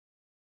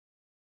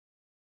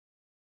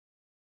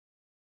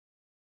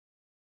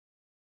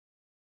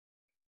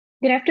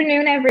Good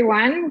afternoon,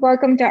 everyone.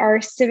 Welcome to our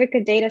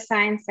CIVICA Data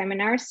Science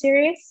Seminar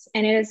Series.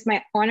 And it is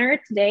my honor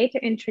today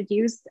to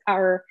introduce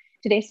our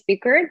today's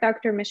speaker,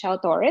 Dr. Michelle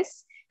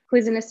Torres, who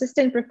is an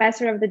assistant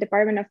professor of the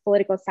Department of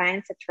Political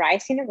Science at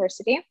Rice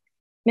University.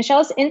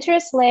 Michelle's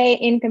interests lay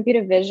in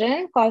computer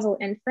vision, causal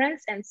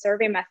inference, and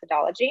survey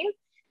methodology.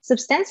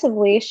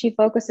 Substantively, she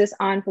focuses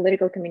on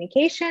political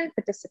communication,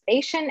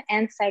 participation,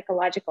 and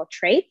psychological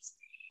traits.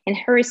 And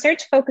her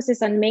research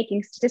focuses on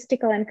making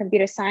statistical and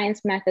computer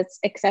science methods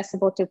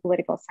accessible to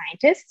political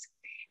scientists.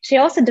 She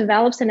also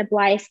develops and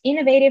applies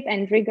innovative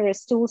and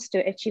rigorous tools to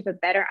achieve a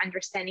better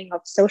understanding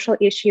of social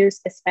issues,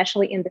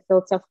 especially in the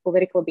fields of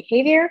political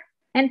behavior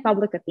and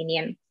public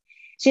opinion.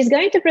 She's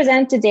going to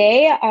present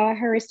today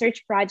her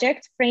research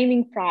project,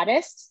 Framing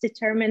Protests,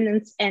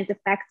 Determinants and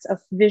Effects of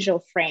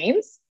Visual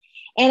Frames.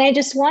 And I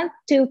just want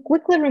to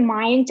quickly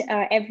remind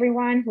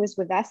everyone who is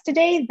with us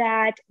today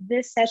that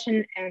this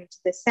session and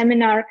this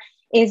seminar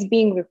is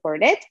being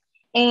recorded.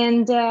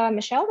 And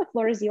Michelle, the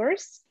floor is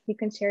yours. You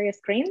can share your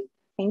screen.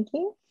 Thank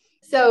you.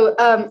 So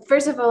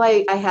first of all,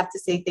 I have to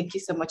say thank you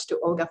so much to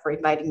Olga for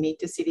inviting me,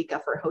 to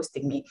CIVICA for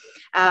hosting me,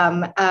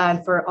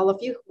 and for all of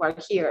you who are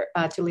here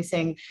to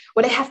listen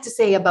what I have to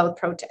say about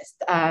protest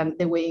and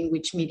the way in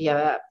which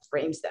media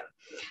frames them.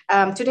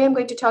 Today, I'm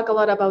going to talk a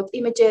lot about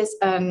images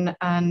and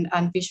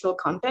visual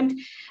content.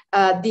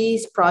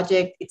 This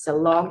project, it's a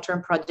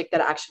long-term project that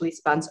actually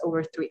spans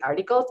over 3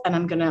 articles, and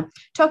I'm going to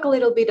talk a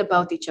little bit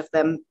about each of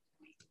them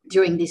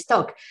during this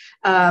talk.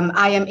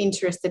 I am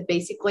interested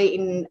basically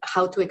in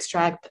how to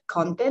extract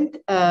content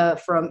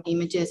from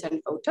images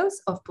and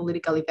photos of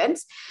political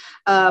events,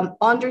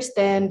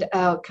 understand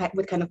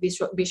what kind of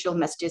visual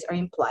messages are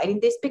implied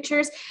in these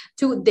pictures,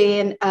 to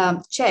then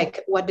check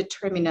what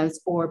determinants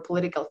or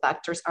political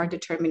factors are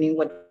determining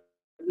what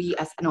we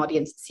as an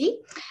audience see,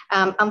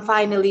 and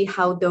finally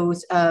how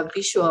those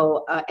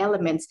visual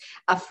elements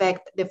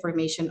affect the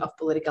formation of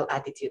political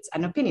attitudes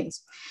and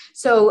opinions.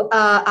 So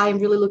I'm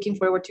really looking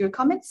forward to your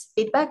comments,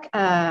 feedback,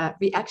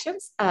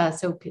 reactions,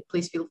 so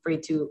please feel free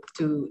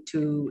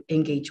to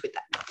engage with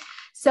that.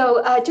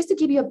 So just to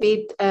give you a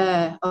bit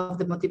of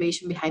the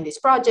motivation behind this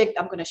project,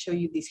 I'm going to show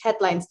you these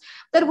headlines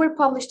that were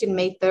published in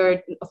May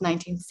 3rd of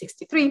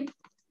 1963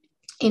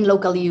 in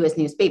local US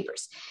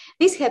newspapers.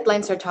 These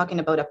headlines are talking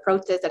about a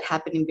protest that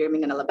happened in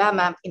Birmingham,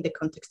 Alabama, in the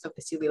context of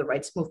the civil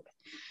rights movement.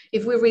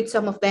 If we read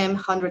some of them,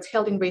 hundreds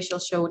held in racial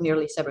show,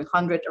 nearly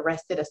 700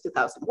 arrested as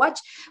 2,000 watch,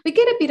 we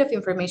get a bit of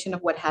information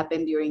of what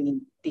happened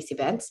during these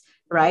events,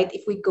 right?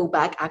 If we go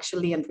back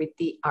actually and read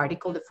the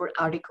article, the full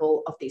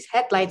article of these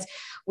headlines,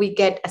 we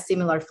get a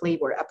similar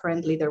flavor.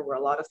 Apparently, there were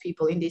a lot of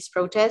people in this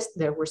protest.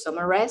 There were some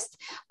arrests,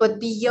 but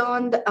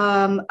beyond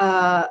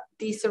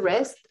these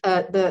arrests,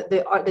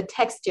 the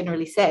text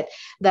generally said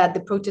that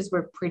the protests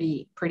were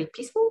pretty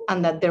peaceful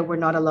and that there were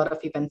not a lot of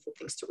eventful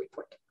things to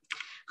report.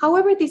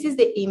 However, this is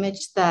the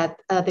image that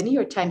the New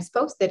York Times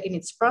posted in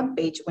its front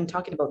page when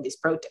talking about this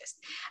protest.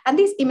 And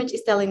this image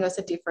is telling us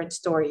a different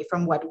story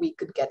from what we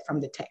could get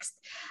from the text.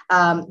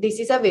 This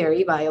is a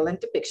very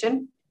violent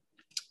depiction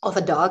of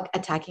a dog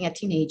attacking a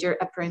teenager,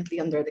 apparently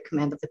under the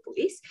command of the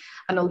police.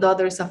 And although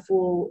there's a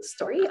full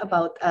story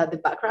about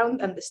the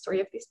background and the story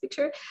of this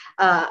picture,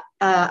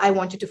 I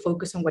want you to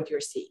focus on what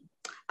you're seeing.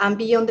 And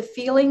beyond the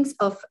feelings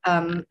of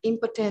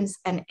impotence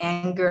and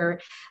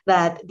anger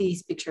that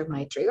this picture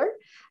might trigger,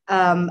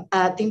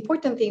 the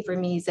important thing for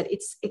me is that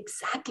it's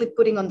exactly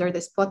putting under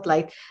the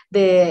spotlight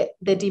the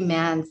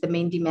demands, the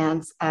main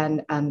demands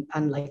and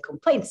like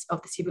complaints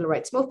of the civil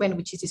rights movement,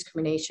 which is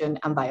discrimination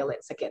and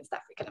violence against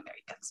African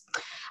Americans.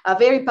 A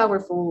very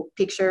powerful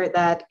picture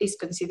that is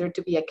considered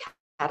to be a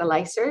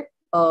catalyzer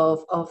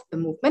of the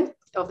movement,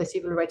 of the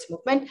civil rights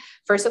movement.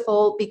 First of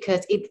all,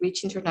 because it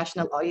reached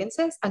international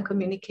audiences and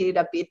communicated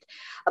a bit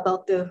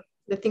about the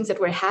things that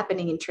were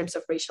happening in terms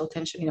of racial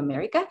tension in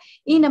America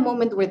in a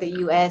moment where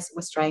the US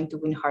was trying to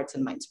win hearts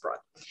and minds abroad.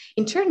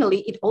 Internally,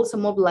 it also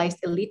mobilized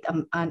elite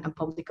and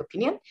public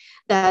opinion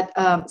that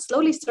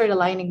slowly started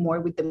aligning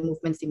more with the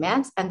movement's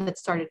demands and that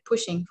started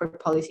pushing for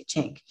policy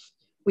change,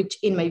 which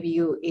in my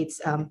view, it's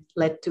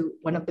led to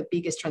one of the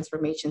biggest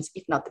transformations,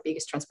 if not the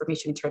biggest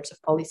transformation in terms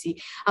of policy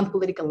and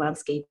political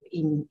landscape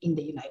in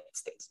the United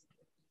States.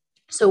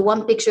 So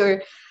one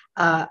picture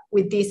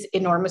with this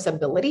enormous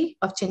ability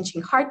of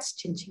changing hearts,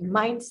 changing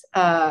minds,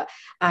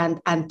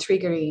 and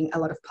triggering a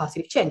lot of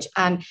positive change.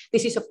 And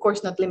this is, of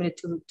course, not limited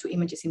to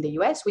images in the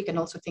US. We can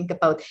also think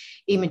about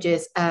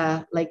images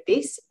like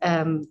this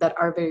that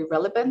are very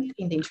relevant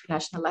in the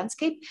international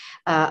landscape,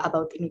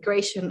 about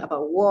immigration,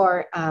 about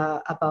war,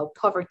 about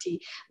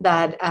poverty,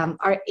 that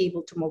are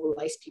able to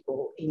mobilize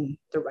people in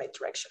the right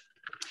direction.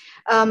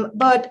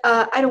 But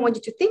I don't want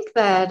you to think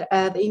that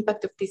the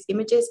impact of these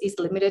images is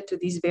limited to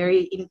these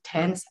very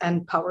intense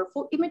and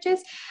powerful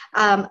images.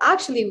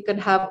 Actually, we can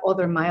have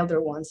other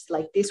milder ones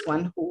like this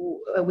one,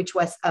 which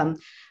was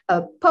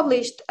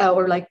published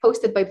or like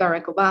posted by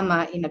Barack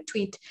Obama in a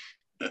tweet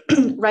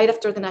right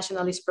after the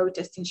nationalist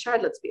protest in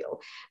Charlottesville,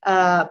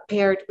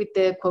 paired with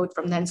the quote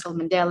from Nelson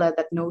Mandela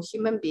that no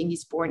human being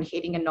is born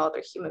hating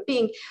another human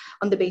being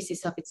on the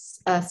basis of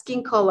its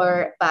skin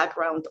color,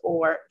 background,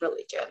 or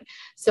religion.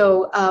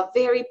 So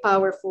very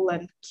powerful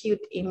and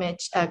cute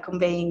image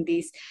conveying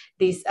this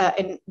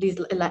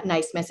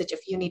nice message of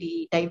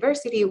unity,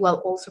 diversity,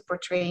 while also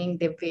portraying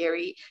the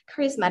very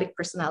charismatic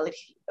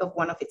personality of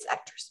one of its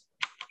actors.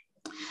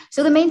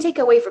 So the main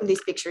takeaway from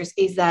these pictures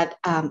is that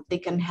they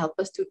can help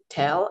us to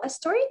tell a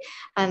story,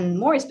 and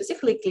more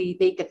specifically,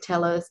 they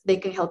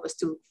can help us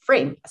to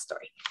frame a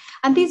story.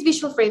 And these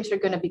visual frames are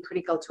going to be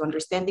critical to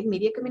understanding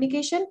media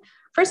communication.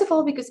 First of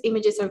all, because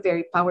images are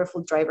very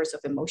powerful drivers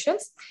of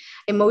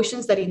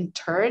emotions that in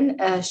turn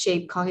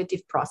shape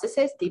cognitive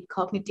processes, deep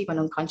cognitive and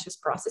unconscious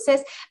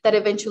processes that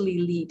eventually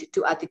lead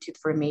to attitude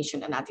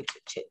formation and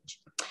attitude change.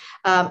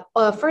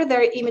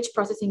 Further, image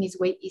processing is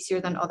way easier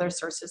than other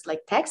sources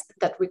like text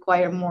that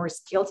require more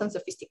skills and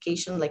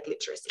sophistication like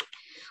literacy.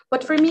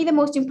 But for me, the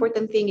most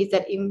important thing is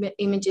that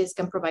images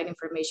can provide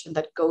information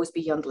that goes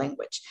beyond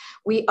language.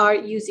 We are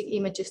using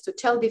images to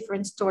tell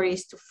different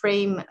stories, to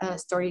frame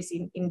stories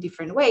in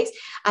different ways.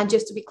 And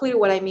just to be clear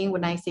what I mean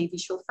when I say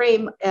visual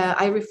frame,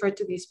 I refer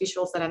to these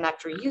visuals that an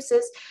actor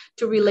uses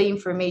to relay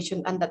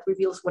information and that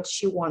reveals what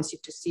she wants you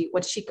to see,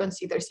 what she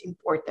considers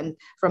important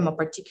from a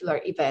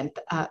particular event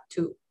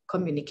to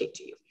communicate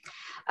to you.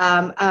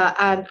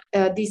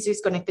 This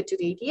is connected to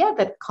the idea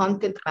that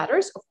content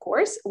matters, of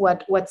course,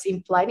 what's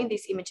implied in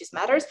these images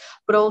matters,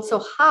 but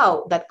also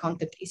how that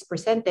content is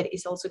presented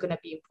is also going to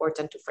be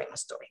important to frame a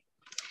story.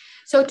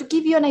 So to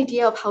give you an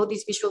idea of how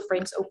these visual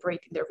frames operate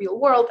in the real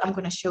world, I'm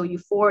going to show you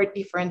 4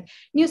 different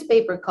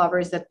newspaper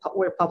covers that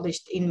were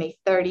published in May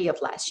 30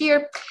 of last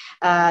year.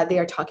 They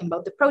are talking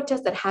about the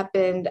protest that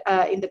happened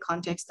in the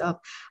context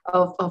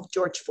of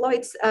George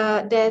Floyd's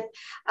death.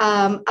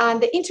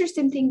 And the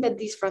interesting thing that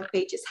these front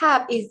pages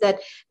have is that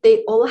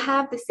they all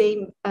have the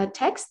same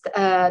text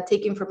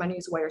taken from a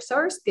newswire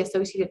source, the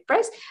Associated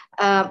Press,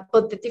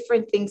 but the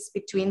different things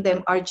between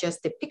them are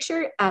just the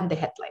picture and the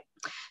headline.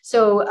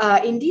 So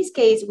in this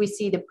case, we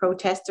see the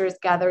protesters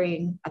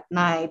gathering at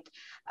night,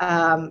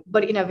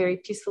 but in a very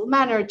peaceful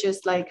manner,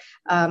 just like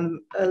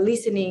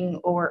listening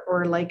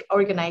or like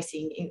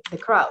organizing in the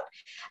crowd.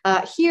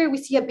 Here we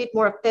see a bit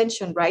more of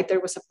tension, right? There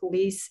was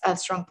a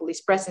strong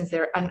police presence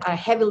there and a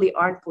heavily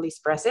armed police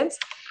presence.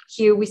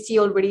 Here we see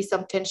already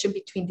some tension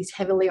between this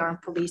heavily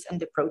armed police and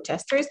the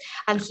protesters.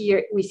 And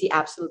here we see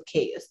absolute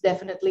chaos,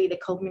 definitely the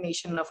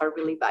culmination of a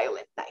really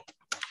violent night.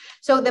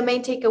 So the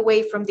main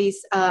takeaway from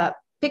these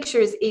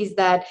pictures is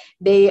that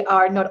they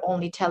are not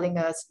only telling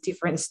us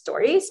different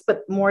stories,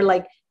 but more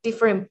like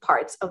different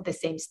parts of the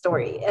same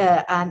story.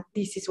 And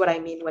this is what I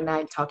mean when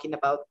I'm talking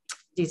about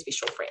this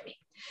visual framing.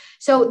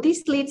 So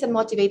this leads and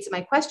motivates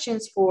my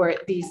questions for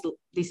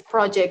this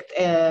project,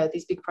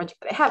 this big project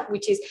that I have,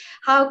 which is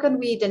how can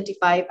we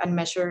identify and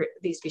measure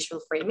this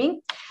visual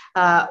framing,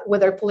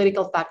 whether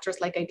political factors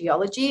like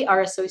ideology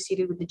are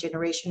associated with the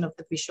generation of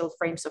the visual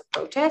frames of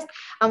protest,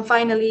 and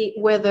finally,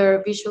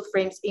 whether visual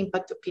frames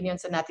impact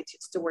opinions and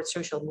attitudes towards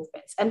social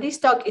movements. And this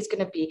talk is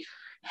going to be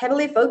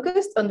heavily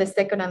focused on the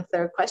second and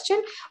third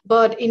question,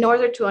 but in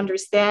order to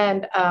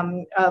understand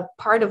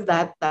part of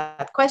that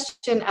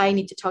question, I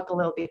need to talk a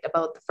little bit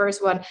about the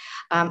first one.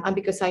 And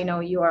because I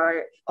know you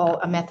are all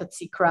a Method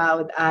C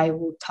crowd, I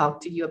will talk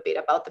to you a bit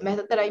about the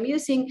method that I'm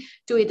using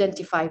to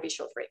identify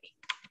visual framing.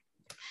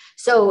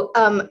 So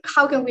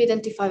how can we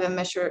identify and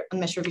measure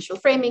visual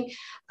framing?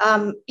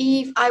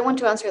 If I want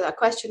to answer that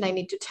question, I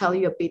need to tell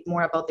you a bit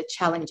more about the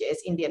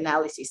challenges in the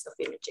analysis of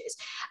images.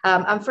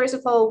 And first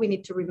of all, we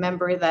need to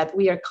remember that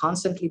we are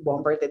constantly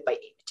bombarded by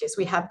images.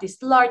 We have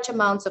these large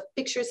amounts of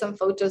pictures and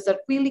photos that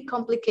really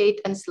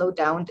complicate and slow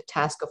down the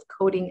task of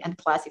coding and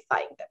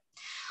classifying them.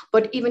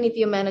 But even if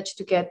you manage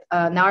to get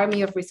an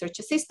army of research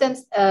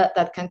assistants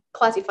that can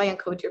classify and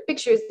code your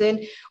pictures, then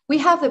we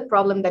have the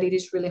problem that it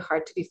is really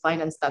hard to define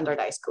and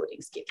standardize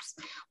coding schemes.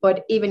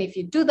 But even if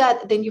you do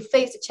that, then you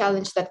face the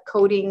challenge that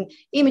coding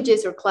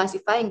images or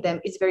classifying them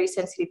is very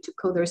sensitive to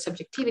coder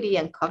subjectivity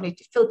and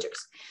cognitive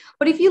filters.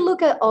 But if you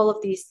look at all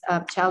of these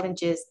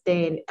challenges,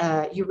 then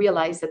you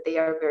realize that they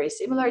are very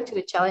similar to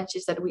the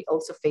challenges that we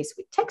also face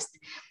with text,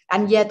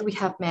 and yet we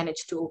have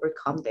managed to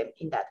overcome them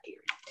in that area.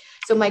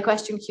 So my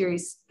question here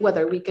is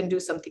whether we can do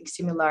something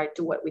similar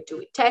to what we do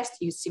with text,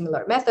 use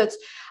similar methods,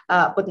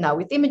 but now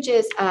with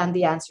images. And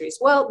the answer is,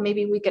 well,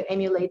 maybe we can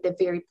emulate the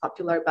very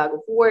popular bag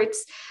of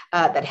words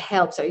that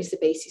helps or is the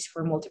basis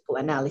for multiple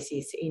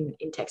analyses in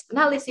text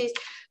analysis,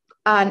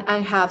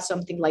 and have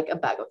something like a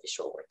bag of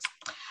visual words.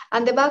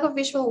 And the bag of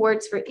visual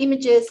words for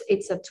images,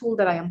 it's a tool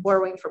that I am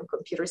borrowing from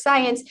computer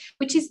science,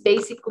 which is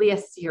basically a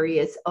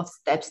series of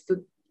steps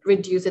to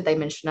reduce the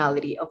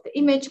dimensionality of the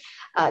image,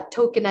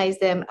 tokenize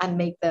them, and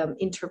make them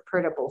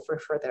interpretable for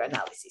further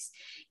analysis.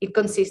 It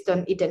consists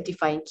on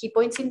identifying key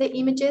points in the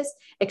images,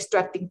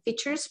 extracting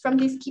features from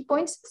these key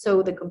points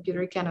so the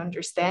computer can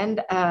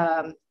understand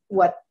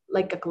what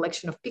like a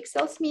collection of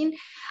pixels mean.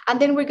 And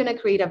then we're going to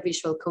create a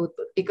visual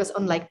codebook, because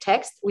unlike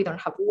text, we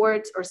don't have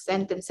words or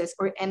sentences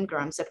or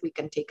n-grams that we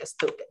can take as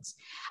tokens.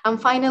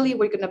 And finally,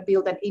 we're going to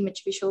build an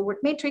image visual word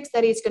matrix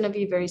that is going to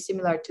be very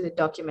similar to the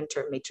document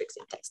term matrix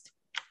in text.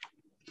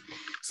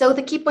 So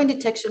the key point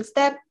detection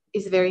step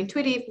is very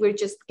intuitive. We're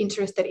just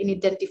interested in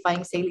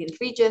identifying salient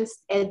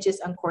regions, edges,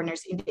 and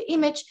corners in the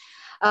image.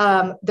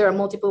 There are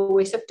multiple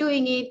ways of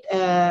doing it.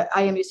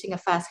 I am using a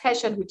fast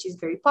Hessian, which is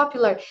very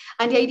popular.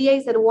 And the idea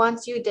is that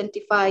once you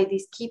identify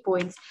these key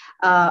points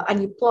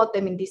and you plot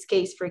them, in this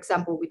case, for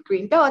example, with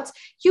green dots,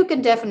 you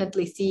can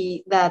definitely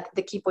see that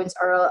the key points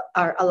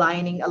are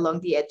aligning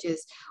along the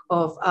edges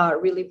of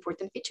really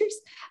important features.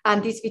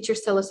 And these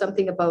features tell us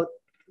something about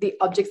the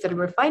objects that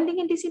we're finding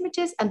in these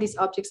images, and these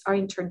objects are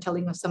in turn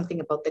telling us something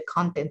about the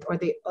content or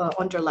the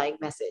underlying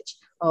message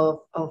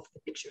of the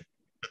picture.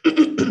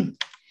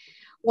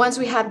 Once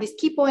we have these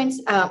key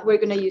points, we're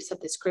going to use a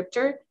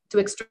descriptor to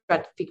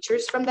extract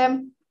features from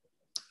them.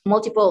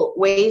 Multiple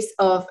ways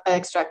of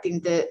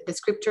extracting the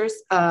descriptors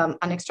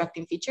and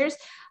extracting features.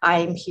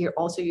 I'm here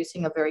also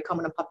using a very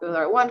common and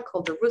popular one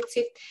called the root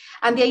sift.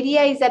 And the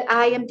idea is that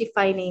I am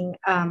defining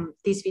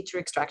this feature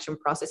extraction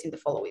process in the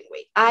following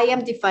way. I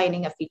am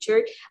defining a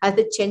feature as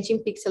the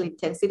changing pixel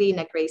intensity in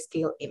a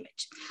grayscale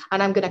image.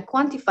 And I'm going to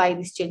quantify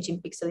this changing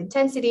pixel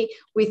intensity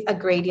with a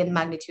gradient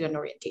magnitude and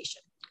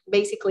orientation.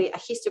 Basically, a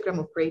histogram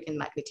of gradient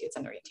magnitudes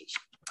and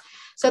orientation.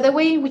 So the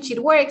way in which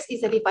it works is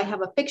that if I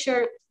have a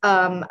picture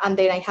and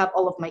then I have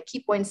all of my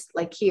key points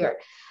like here,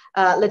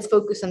 let's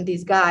focus on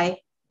this guy,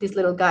 this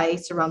little guy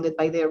surrounded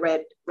by the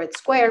red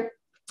square.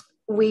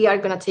 We are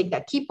going to take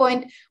that key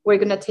point. We're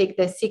going to take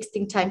the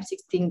 16 times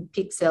 16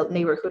 pixel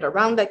neighborhood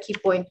around that key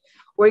point.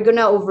 We're going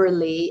to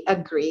overlay a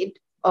grid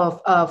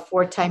of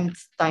 4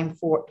 times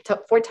 4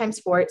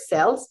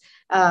 cells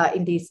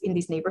in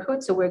this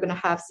neighborhood. So we're going to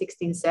have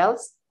 16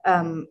 cells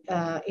in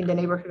the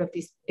neighborhood of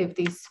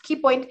this key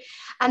point.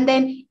 And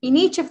then in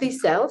each of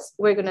these cells,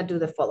 we're going to do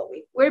the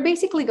following. We're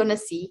basically going to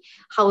see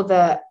how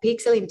the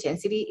pixel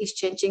intensity is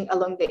changing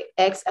along the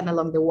X and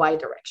along the Y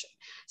direction.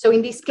 So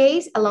in this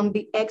case, along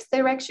the X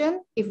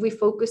direction, if we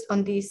focus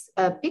on this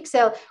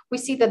pixel, we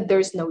see that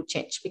there's no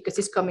change because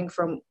it's coming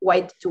from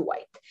white to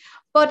white.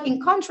 But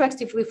in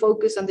contrast, if we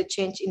focus on the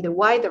change in the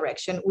Y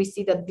direction, we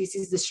see that this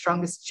is the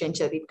strongest change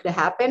that it could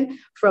happen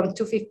from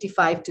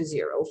 255 to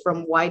 0,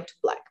 from white to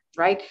black,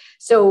 right?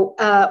 So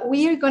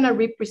we are going to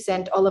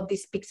represent all of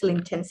these pixel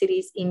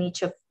intensities in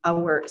each of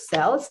our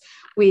cells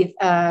with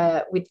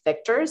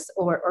vectors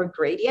or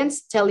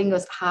gradients telling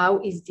us how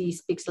is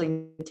this pixel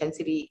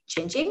intensity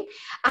changing.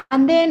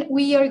 And then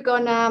we are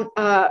going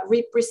to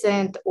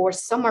represent or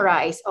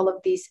summarize all of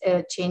these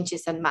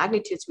changes and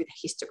magnitudes with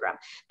a histogram.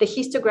 The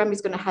histogram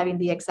is going to have in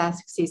the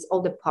x-axis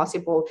all the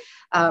possible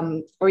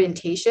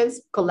orientations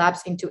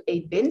collapsed into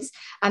 8 bins.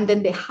 And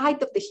then the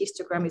height of the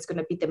histogram is going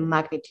to be the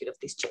magnitude of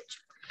this change.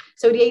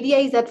 So the idea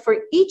is that for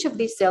each of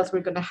these cells,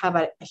 we're going to have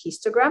a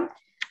histogram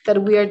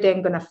that we are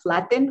then going to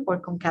flatten or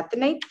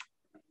concatenate.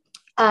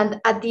 And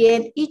at the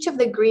end, each of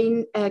the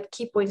green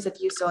key points that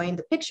you saw in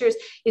the pictures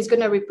is going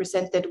to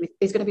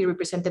be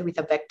represented with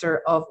a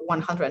vector of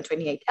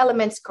 128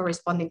 elements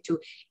corresponding to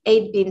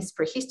 8 bins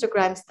per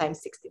histograms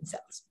times 16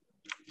 cells.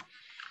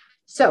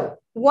 So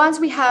once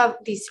we have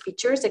these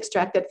features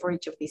extracted for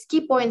each of these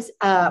key points,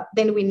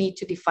 then we need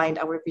to define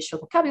our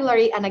visual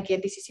vocabulary. And again,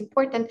 this is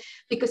important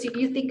because if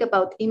you think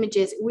about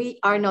images, we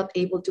are not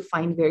able to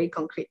find very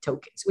concrete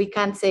tokens. We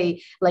can't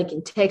say like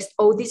in text,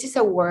 oh, this is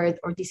a word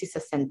or this is a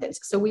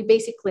sentence. So we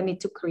basically need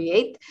to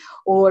create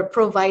or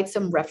provide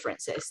some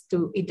references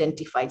to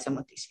identify some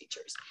of these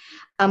features.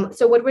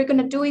 So what we're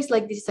going to do is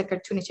like, this is a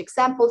cartoonish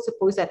example.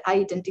 Suppose that I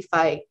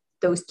identify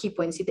those key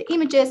points in the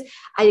images.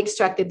 I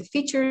extracted the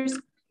features,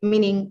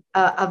 meaning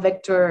a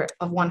vector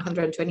of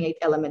 128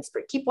 elements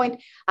per key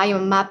point. I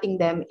am mapping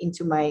them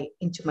into my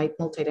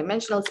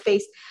multidimensional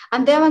space.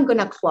 And then I'm going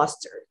to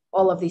cluster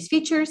all of these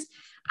features.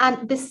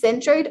 And the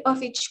centroid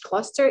of each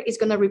cluster is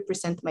going to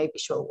represent my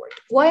visual word.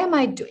 Why am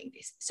I doing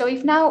this? So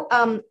if now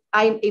I'm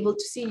able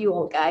to see you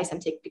all guys and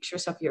take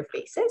pictures of your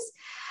faces,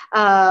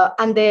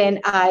 and then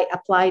I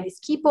apply these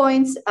key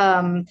points,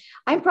 I'm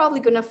probably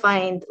going to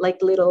find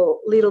like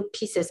little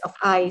pieces of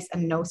eyes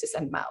and noses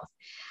and mouth.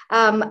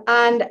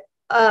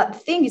 The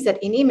thing is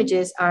that in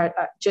images are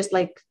just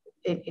like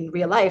in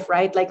real life,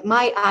 right? Like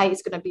my eye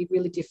is going to be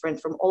really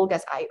different from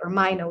Olga's eye, or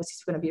my nose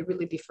is going to be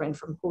really different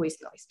from Hui's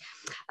nose.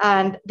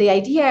 And the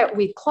idea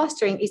with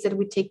clustering is that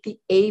we take the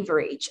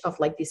average of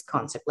like this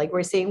concept. Like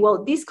we're saying,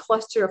 well, this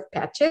cluster of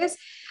patches,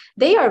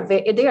 they are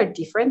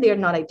different. They are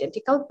not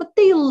identical, but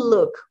they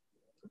look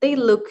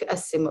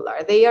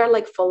similar. They are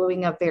like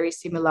following a very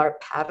similar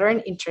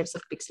pattern in terms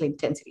of pixel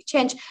intensity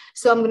change.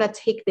 So I'm going to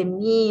take the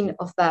mean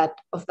of that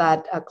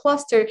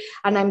cluster,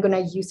 and I'm going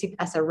to use it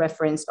as a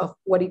reference of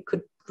what it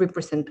could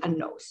represent a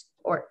nose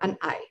or an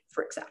eye,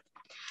 for example.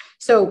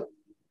 So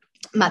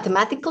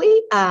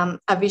mathematically,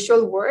 a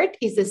visual word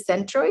is the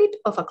centroid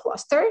of a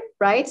cluster,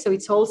 right? So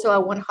it's also a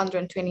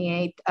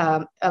 128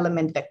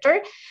 element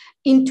vector.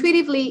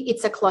 Intuitively,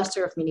 it's a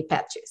cluster of mini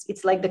patches.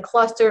 It's like the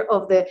cluster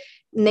of the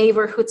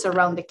neighborhoods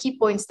around the key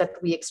points that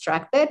we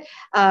extracted,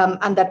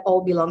 and that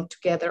all belong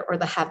together or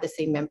that have the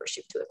same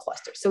membership to the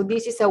cluster. So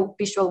this is a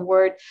visual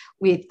word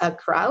with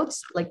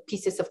crowds, like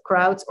pieces of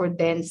crowds or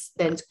dense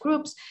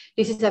groups.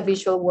 This is a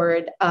visual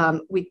word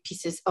with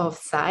pieces of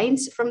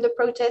signs from the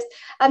protest.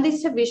 And this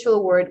is a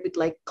visual word with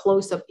like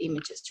close-up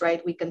images,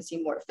 right? We can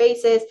see more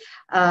faces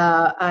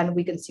and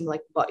we can see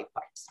like body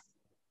parts.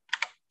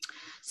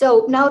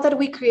 So now that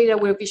we create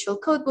our visual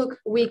codebook,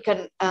 we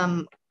can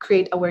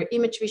create our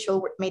image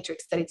visual word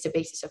matrix that is the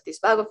basis of this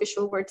bag of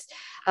visual words.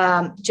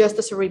 Just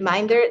as a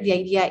reminder, the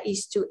idea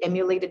is to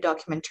emulate the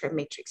document term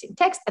matrix in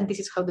text. And this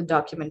is how the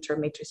document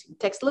term matrix in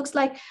text looks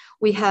like.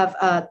 We have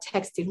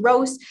text in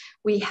rows.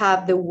 We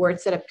have the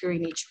words that appear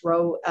in each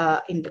row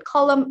in the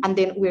column. And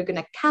then we're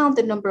going to count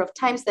the number of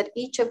times that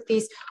each of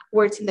these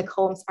words in the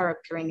columns are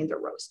appearing in the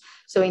rows.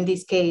 So in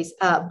this case,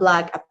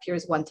 black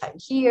appears one time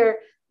here,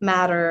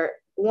 matter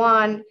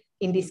one.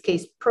 In this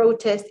case,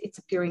 protest, it's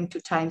appearing 2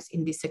 times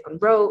in the second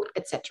row,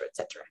 etc.,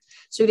 etc.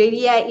 So the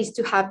idea is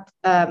to have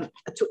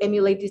to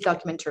emulate this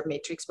document term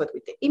matrix, but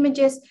with the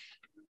images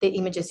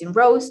in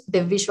rows,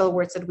 the visual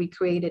words that we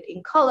created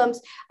in columns,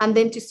 and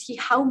then to see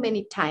how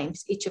many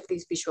times each of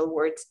these visual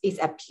words is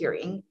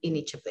appearing in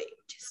each of the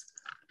images.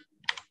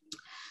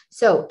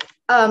 So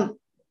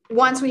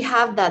once we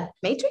have that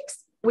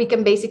matrix, we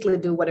can basically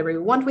do whatever we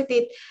want with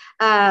it.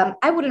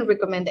 I wouldn't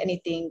recommend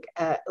anything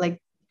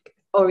like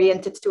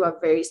oriented to a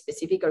very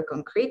specific or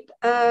concrete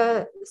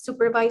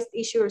supervised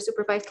issue or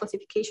supervised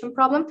classification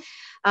problem,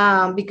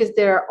 because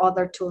there are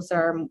other tools that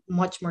are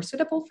much more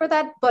suitable for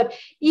that. But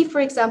if,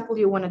 for example,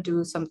 you want to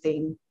do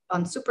something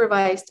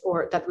unsupervised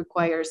or that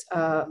requires,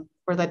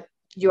 or that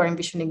you are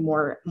envisioning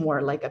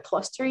more like a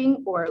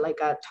clustering or like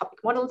a topic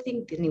model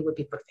thing, then it would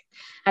be perfect.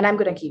 And I'm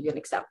going to give you an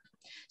example.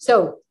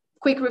 So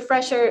quick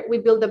refresher, we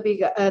build a big,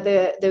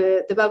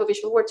 the bag of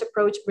visual words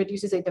approach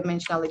reduces the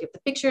dimensionality of the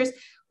pictures.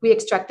 We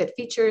extracted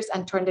features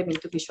and turned them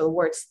into visual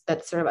words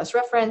that serve as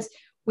reference.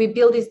 We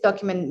build this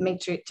document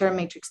matrix, term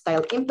matrix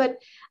style input.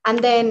 And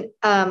then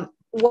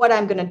what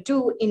I'm gonna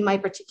do in my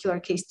particular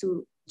case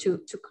to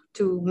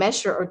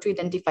measure or to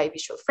identify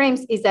visual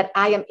frames is that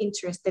I am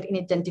interested in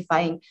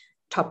identifying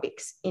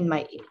topics in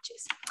my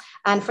images.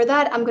 And for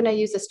that, I'm going to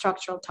use a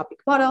structural topic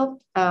model,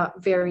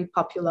 very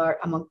popular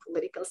among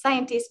political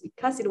scientists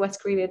because it was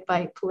created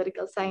by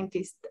political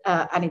scientists,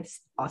 and it's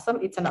awesome.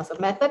 It's an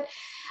awesome method.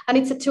 And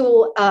it's a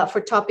tool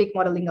for topic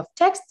modeling of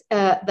text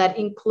that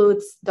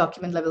includes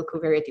document level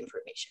covariate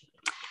information.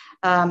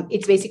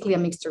 It's basically a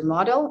mixture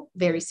model,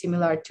 very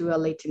similar to a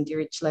latent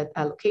Dirichlet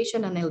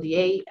allocation, an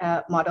LDA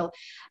model.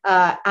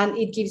 And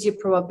it gives you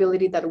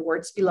probability that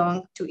words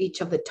belong to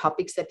each of the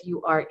topics that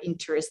you are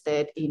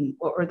interested in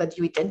or that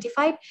you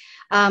identified.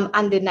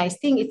 And the nice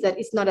thing is that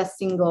it's not a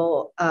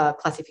single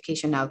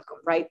classification outcome,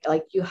 right?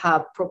 Like you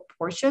have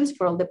proportions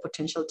for all the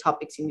potential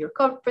topics in your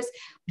corpus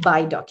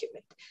by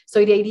document.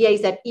 So the idea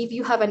is that if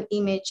you have an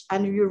image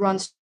and you run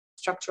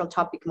structural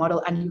topic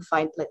model and you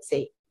find, let's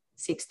say,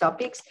 6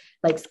 topics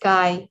like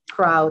sky,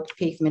 crowd,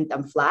 pavement,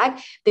 and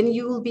flag, then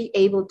you will be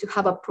able to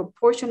have a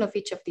proportion of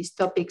each of these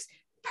topics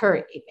per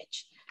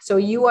image. So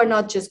you are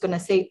not just going to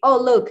say,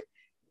 oh, look,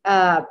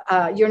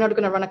 you're not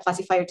going to run a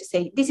classifier to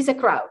say, this is a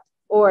crowd,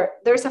 or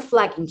there's a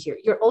flag in here.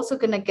 You're also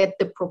going to get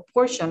the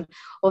proportion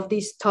of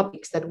these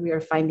topics that we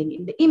are finding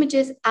in the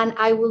images, and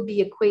I will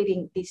be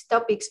equating these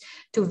topics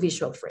to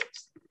visual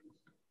frames.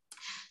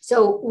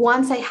 So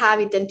once I have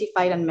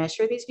identified and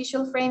measured these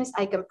visual frames,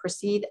 I can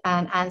proceed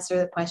and answer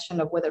the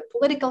question of whether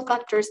political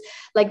factors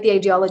like the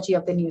ideology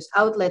of the news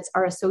outlets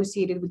are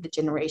associated with the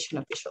generation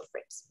of visual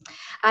frames.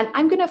 And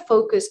I'm going to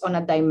focus on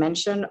a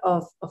dimension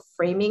of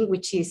framing,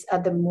 which is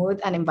the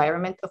mood and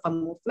environment of a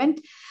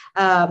movement.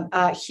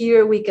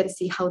 Here we can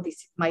see how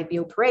this might be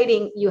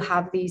operating. You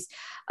have these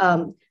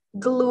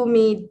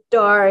gloomy,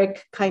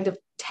 dark, kind of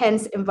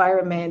tense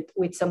environment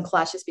with some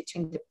clashes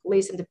between the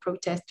police and the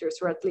protesters,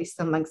 or at least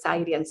some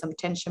anxiety and some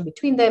tension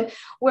between them.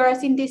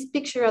 Whereas in this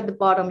picture at the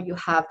bottom, you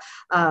have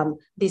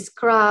this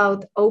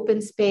crowd,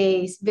 open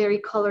space, very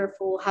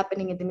colorful,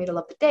 happening in the middle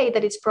of the day,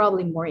 that is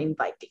probably more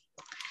inviting.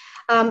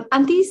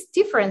 And these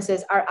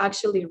differences are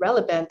actually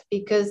relevant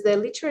because the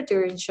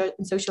literature in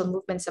social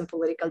movements and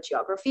political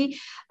geography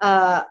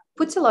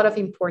puts a lot of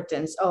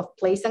importance of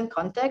place and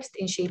context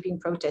in shaping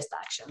protest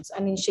actions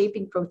and in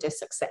shaping protest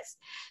success.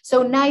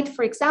 So night,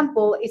 for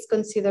example, is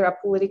considered a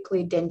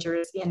politically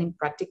dangerous and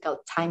impractical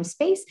time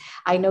space.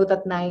 I know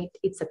that night,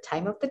 it's a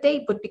time of the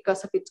day, but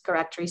because of its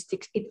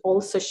characteristics, it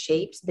also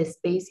shapes the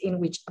space in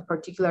which a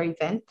particular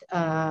event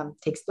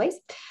takes place.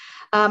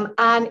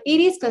 And it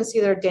is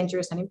considered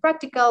dangerous and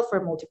impractical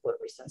for multiple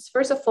reasons.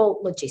 First of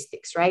all,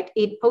 logistics, right?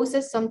 It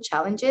poses some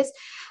challenges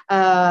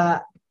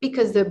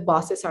because the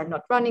buses are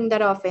not running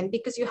that often,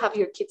 because you have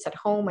your kids at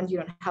home and you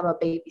don't have a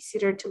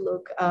babysitter to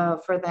look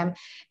for them,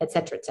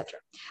 etc., etc.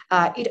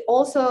 It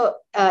also,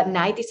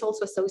 night is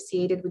also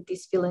associated with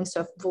these feelings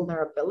of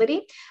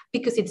vulnerability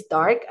because it's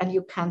dark and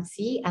you can't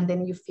see, and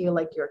then you feel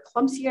like you're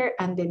clumsier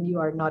and then you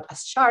are not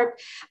as sharp.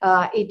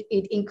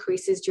 It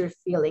increases your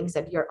feelings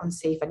that you're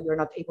unsafe and you're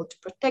not able to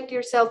protect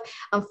yourself.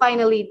 And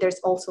finally, there's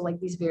also like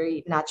this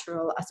very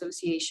natural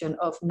association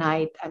of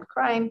night and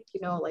crime, you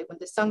know, like when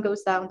the sun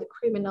goes down, the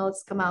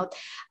criminals come out.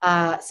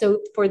 So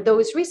for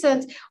those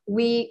reasons,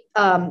 we,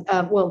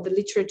 well, the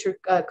literature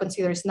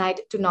considers night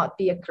to not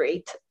be a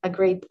great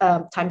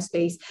time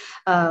space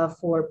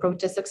for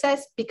protest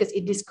success because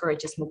it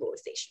discourages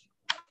mobilization.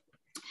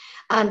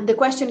 And the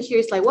question here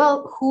is like,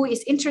 well, who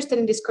is interested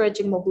in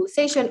discouraging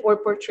mobilization or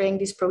portraying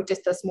this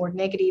protest as more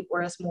negative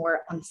or as more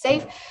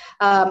unsafe?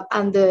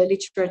 And the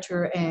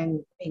literature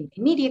and in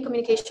media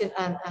communication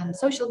and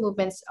social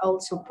movements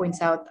also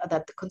points out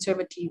that the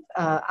conservative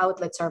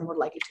outlets are more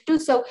likely to do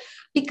so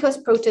because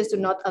protests do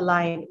not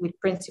align with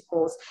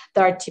principles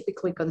that are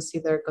typically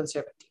considered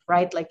conservative,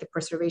 right? Like the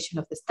preservation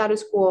of the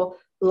status quo,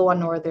 law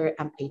and order,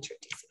 and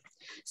patriotism.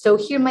 So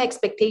here my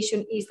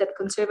expectation is that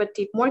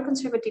more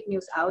conservative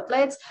news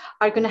outlets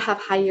are going to have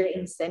higher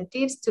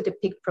incentives to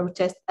depict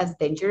protests as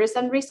dangerous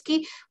and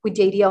risky with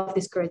the idea of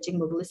discouraging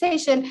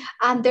mobilization,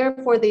 and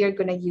therefore they are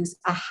going to use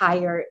a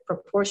higher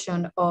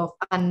proportion of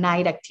a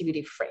night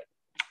activity frame.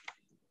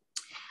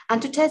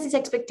 And to test this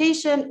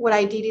expectation, what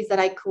I did is that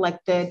I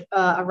collected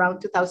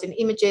around 2,000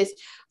 images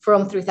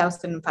from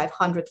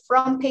 3,500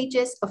 front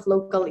pages of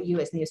local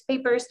US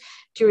newspapers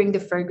during the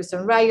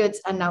Ferguson riots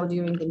and now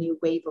during the new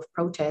wave of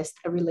protests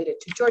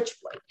related to George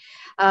Floyd.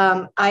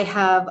 I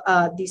have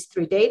these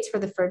 3 dates for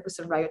the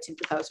Ferguson riots in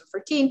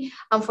 2014,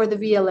 and for the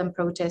BLM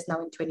protests now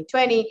in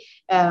 2020,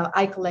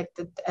 I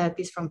collected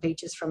these front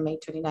pages from May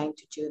 29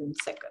 to June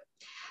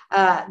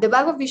 2nd. The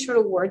bag of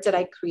visual words that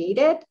I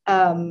created,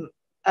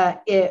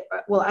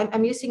 well,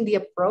 I'm using the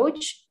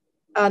approach,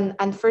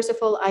 and first of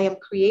all, I am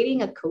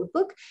creating a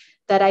codebook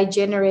that I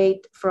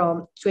generate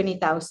from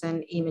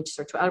 20,000 images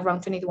or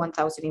around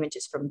 21,000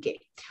 images from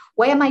Getty.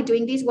 Why am I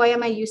doing this? Why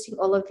am I using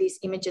all of these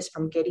images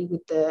from Getty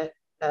with the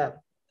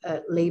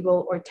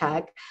label or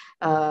tag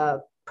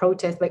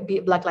protest, like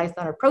Black Lives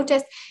Matter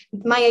protest?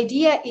 My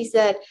idea is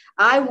that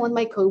I want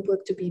my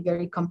codebook to be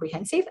very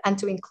comprehensive and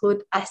to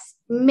include as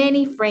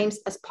many frames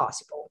as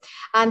possible.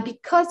 And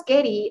because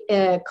Getty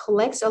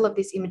collects all of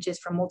these images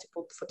from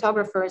multiple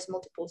photographers,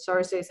 multiple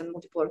sources, and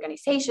multiple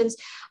organizations,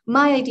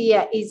 my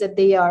idea is that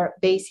they are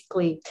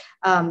basically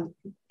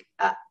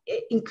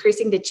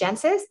increasing the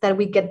chances that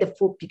we get the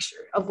full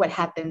picture of what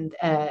happened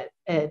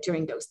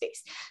during those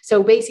days.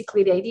 So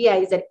basically the idea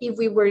is that if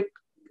we were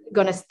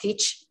going to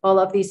stitch all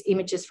of these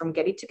images from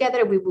Getty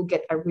together, we will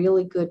get a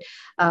really good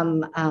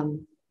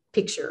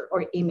picture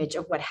or image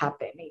of what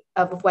happened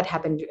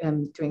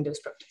during those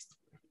protests.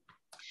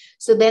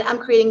 So then I'm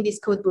creating this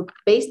codebook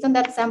based on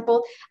that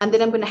sample, and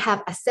then I'm going to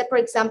have a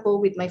separate sample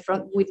with my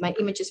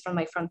images from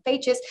my front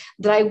pages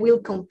that I will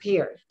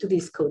compare to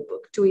this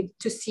codebook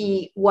to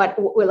see what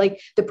like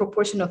the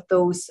proportion of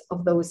those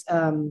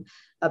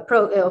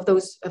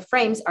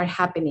frames are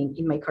happening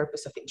in my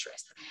corpus of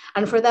interest.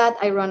 And for that,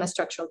 I run a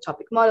structural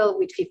topic model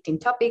with 15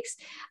 topics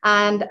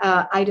and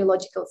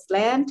ideological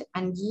slant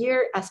and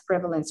year as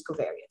prevalence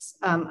covariance.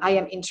 I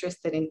am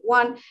interested in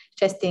one,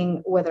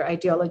 testing whether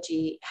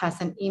ideology has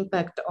an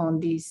impact on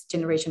this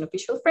generation of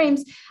visual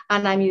frames.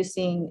 And I'm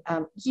using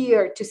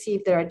year to see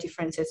if there are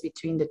differences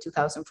between the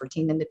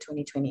 2014 and the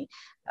 2020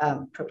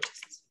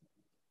 protests.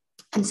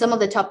 And some of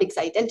the topics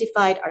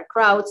identified are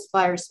crowds,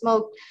 fire,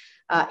 smoke,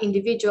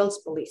 individuals,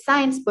 police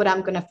signs, but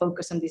I'm going to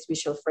focus on this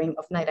visual frame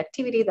of night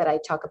activity that I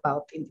talked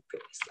about in the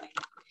previous slide.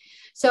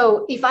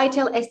 So if I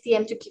tell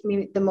STM to give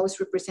me the most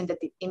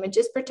representative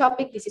images per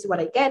topic, this is what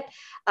I get.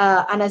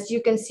 And as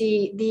you can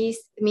see, this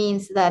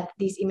means that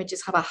these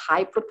images have a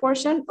high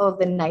proportion of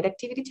the night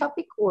activity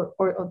topic or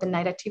of the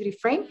night activity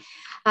frame.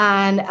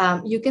 And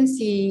you can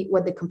see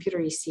what the computer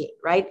is seeing,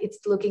 right? It's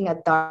looking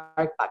at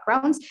dark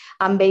backgrounds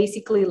and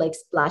basically like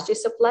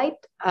splashes of light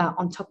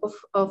on top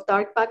of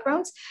dark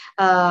backgrounds,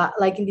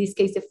 like in this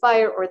case, the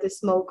fire or the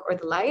smoke or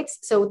the lights.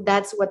 So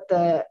that's what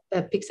the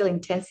pixel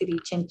intensity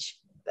change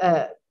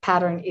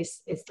pattern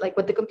is like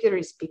what the computer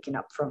is picking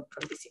up from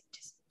these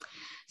images.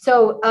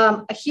 So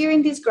here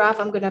in this graph,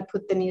 I'm going to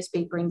put the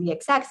newspaper in the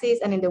x-axis,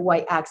 and in the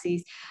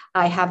y-axis,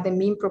 I have the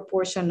mean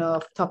proportion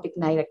of topic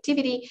night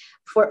activity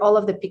for all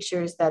of the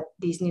pictures that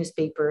these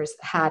newspapers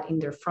had in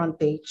their front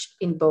page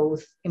in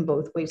both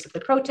waves of the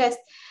protest.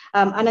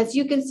 And as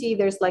you can see,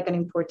 there's like an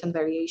important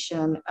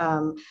variation.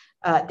 The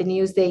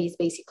Newsday is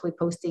basically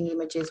posting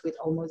images with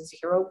almost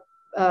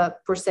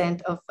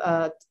 0% of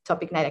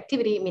topic night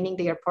activity, meaning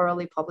they are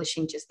probably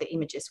publishing just the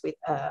images with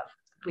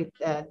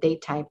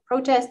daytime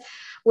protest,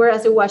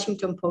 whereas the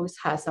Washington Post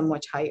has a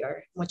much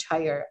higher,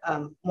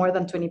 more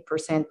than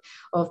 20%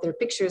 of their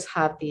pictures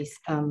have this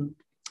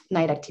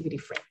night activity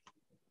frame.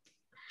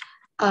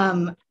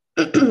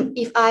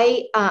 If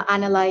I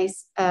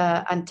analyze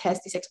and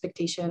test this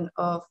expectation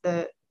of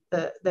the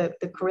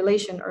the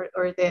correlation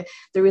or the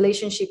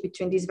relationship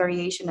between this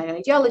variation and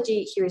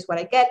ideology. Here is what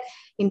I get.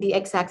 In the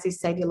x-axis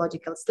is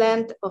ideological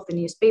slant of the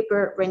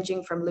newspaper,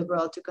 ranging from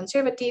liberal to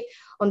conservative.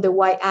 On the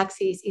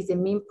y-axis is the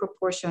mean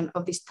proportion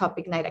of this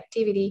topic night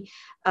activity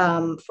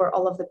for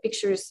all of the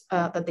pictures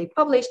that they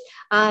published.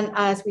 And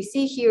as we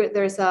see here,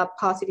 there's a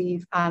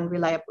positive and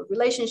reliable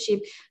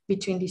relationship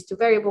between these two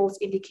variables,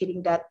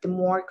 indicating that the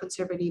more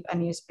conservative a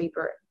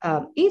newspaper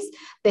is,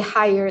 the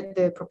higher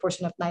the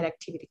proportion of night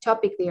activity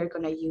topic they are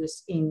going to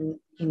use in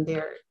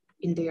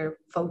their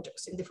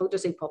photos, in the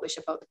photos they publish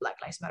about the Black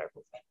Lives Matter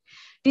movement.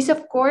 This,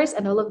 of course,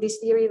 and all of this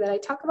theory that I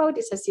talk about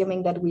is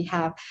assuming that we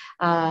have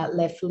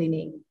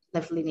left-leaning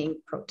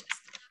protests.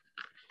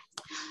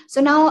 So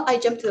now I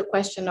jump to the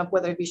question of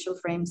whether visual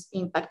frames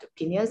impact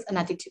opinions and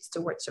attitudes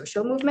towards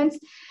social movements.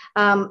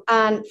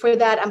 And for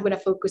that, I'm going to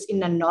focus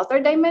in another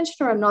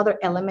dimension or another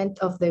element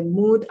of the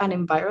mood and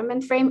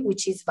environment frame,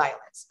 which is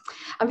violence.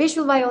 And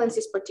visual violence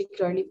is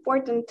particularly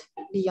important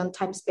beyond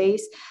time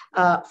space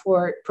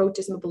for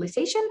protest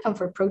mobilization and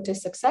for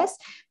protest success,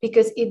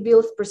 because it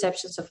builds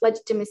perceptions of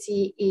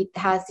legitimacy. It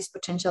has this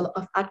potential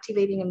of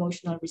activating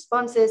emotional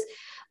responses,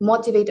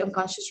 motivate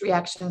unconscious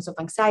reactions of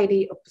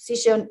anxiety,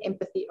 opposition,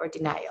 empathy, or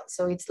denial.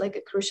 So it's like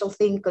a crucial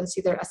thing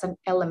considered as an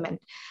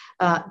element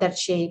that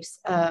shapes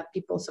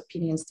people's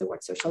opinions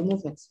towards social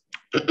movements.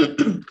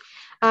 And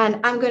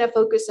I'm going to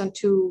focus on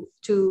two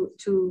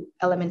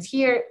elements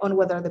here, on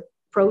whether the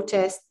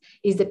protest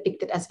is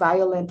depicted as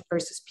violent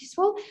versus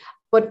peaceful,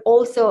 but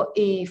also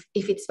if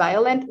it's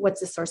violent,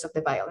 what's the source of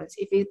the violence,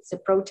 if it's a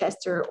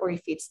protester or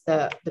if it's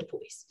the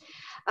police.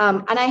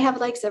 And I have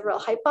like several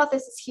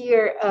hypotheses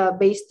here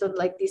based on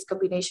like this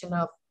combination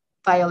of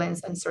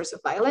violence and source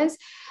of violence.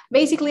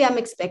 Basically, I'm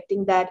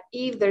expecting that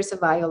if there's a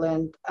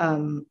violent,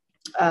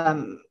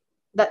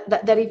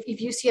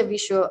 if you see a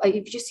visual,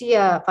 if you see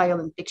a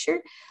violent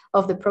picture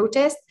of the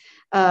protest,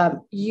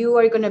 you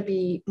are going to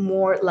be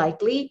more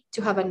likely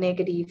to have a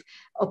negative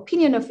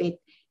opinion of it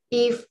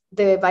if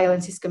the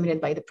violence is committed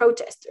by the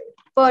protester.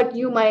 But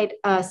you might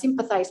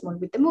sympathize more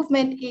with the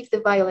movement if the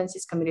violence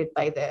is committed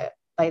by the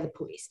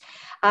police.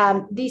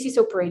 This is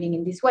operating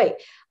in this way.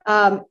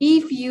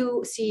 If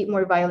you see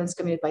more violence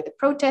committed by the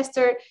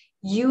protester,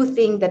 you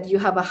think that you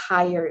have a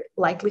higher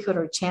likelihood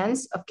or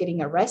chance of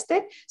getting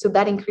arrested. So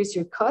that increases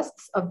your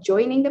costs of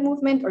joining the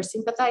movement or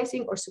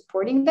sympathizing or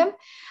supporting them.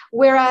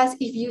 Whereas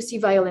if you see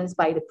violence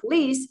by the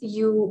police,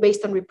 you,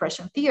 based on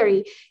repression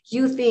theory,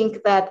 you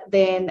think that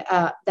then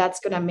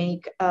that's going to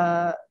make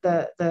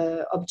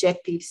the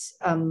objectives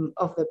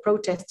of the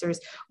protesters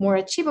more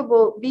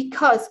achievable,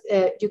 because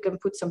you can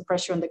put some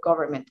pressure on the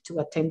government to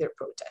attend their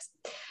protest,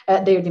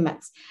 their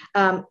demands.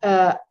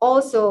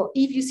 Also,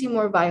 if you see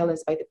more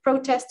violence by the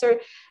protester,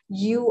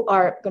 you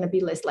are going to be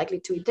less likely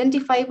to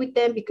identify with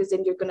them, because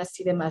then you're going to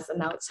see them as an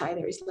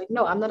outsider. It's like,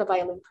 no, I'm not a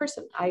violent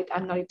person.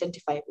 I'm not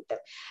identifying with them.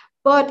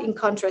 But in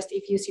contrast,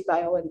 if you see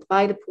violence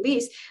by the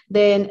police,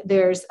 then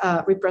there's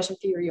repression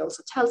theory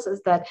also tells us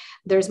that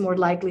there's more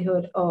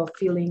likelihood of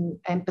feeling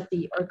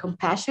empathy or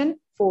compassion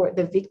for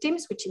the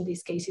victims, which in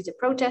this case is a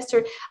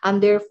protester,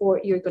 and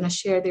therefore you're going to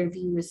share their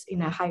views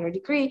in a higher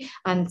degree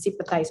and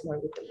sympathize more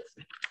with the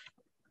movement.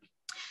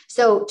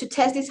 So to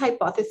test this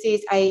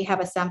hypothesis, I have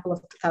a sample of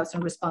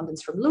 2,000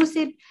 respondents from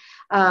Lucid.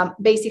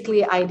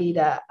 Basically, I did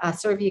a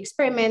survey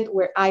experiment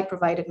where I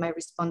provided my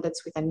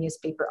respondents with a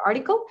newspaper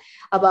article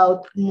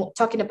about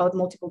talking about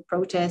multiple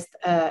protests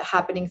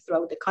happening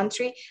throughout the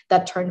country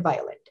that turned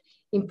violent.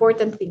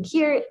 Important thing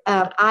here,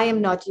 I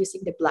am not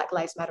using the Black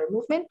Lives Matter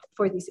movement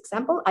for this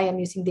example. I am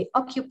using the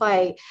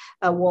Occupy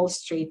Wall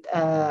Street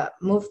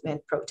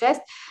movement protest,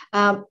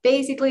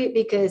 basically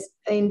because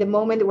in the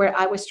moment where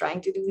I was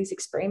trying to do these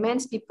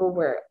experiments, people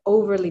were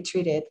overly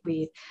treated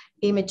with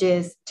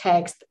images,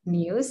 text,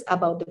 news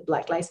about the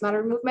Black Lives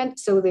Matter movement.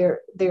 So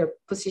their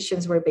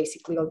positions were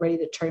basically already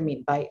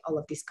determined by all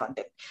of this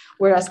content.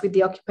 Whereas with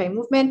the Occupy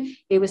movement,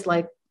 it was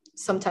like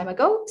some time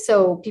ago,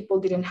 so people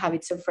didn't have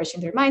it so fresh in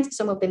their minds.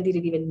 Some of them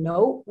didn't even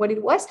know what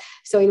it was.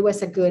 So it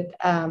was a good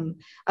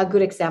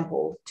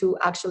example to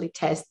actually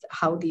test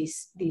how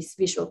this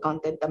visual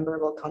content and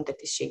verbal content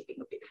is shaping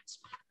opinions.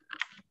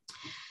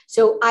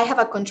 So I have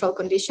a control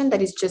condition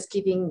that is just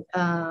giving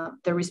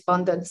the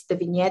respondents the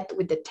vignette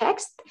with the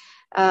text.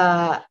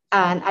 And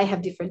I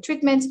have different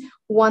treatments.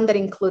 One that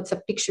includes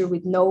a picture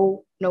with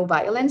no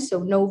violence,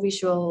 so no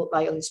visual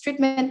violence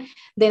treatment.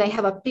 Then I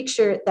have a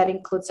picture that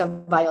includes a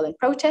violent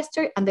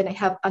protester. And then I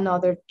have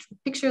another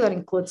picture that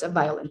includes a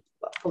violent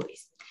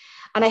police.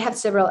 And I have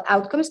several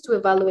outcomes to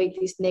evaluate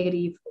these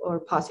negative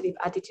or positive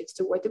attitudes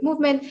toward the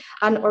movement,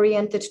 and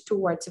oriented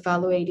towards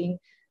evaluating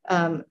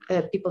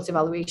people's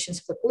evaluations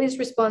of the police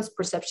response,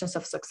 perceptions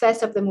of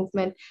success of the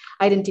movement,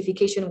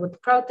 identification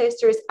with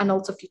protesters, and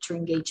also future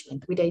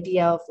engagement, with the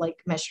idea of like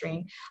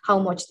measuring how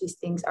much these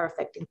things are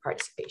affecting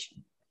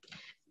participation.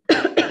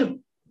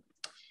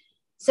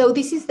 So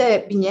this is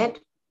the vignette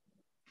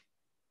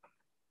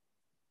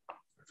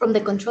from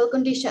the control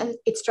condition.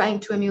 It's trying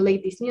to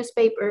emulate this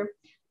newspaper.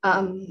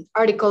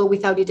 article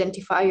without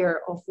identifier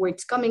of where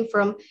it's coming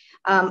from.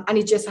 And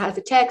it just has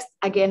a text,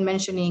 again,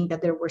 mentioning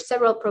that there were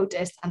several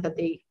protests and that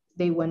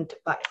they went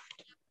by.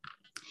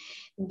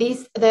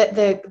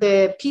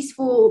 The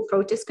peaceful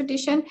protest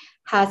condition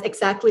has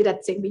exactly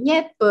that same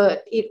vignette,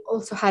 but it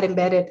also had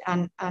embedded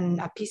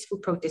a peaceful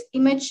protest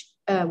image,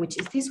 which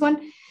is this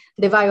one.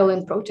 The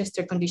violent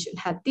protester condition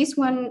had this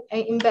one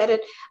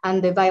embedded,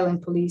 and the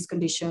violent police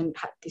condition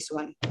had this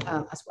one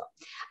as well.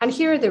 And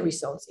here are the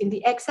results. In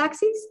the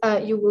x-axis,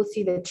 you will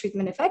see the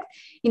treatment effect.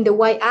 In the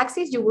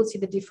y-axis, you will see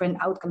the different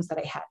outcomes that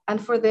I had.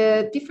 And for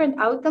the different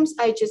outcomes,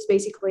 I just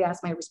basically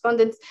asked my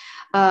respondents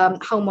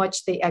how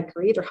much they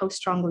agreed or how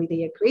strongly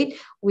they agreed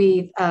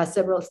with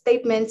several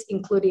statements,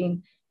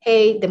 including,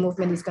 hey, the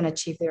movement is going to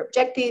achieve their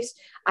objectives.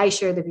 I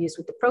share the views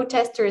with the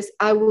protesters.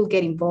 I will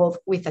get involved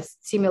with a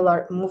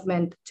similar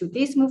movement to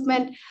this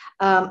movement,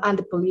 and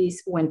the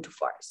police went too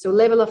far. So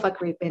level of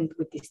agreement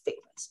with these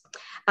statements.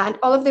 And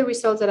all of the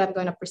results that I'm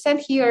going to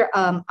present here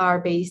are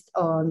based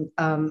on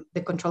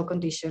the control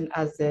condition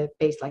as the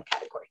baseline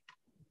category.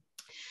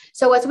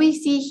 So as we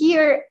see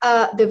here,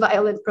 the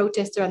violent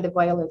protester and the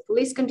violent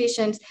police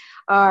conditions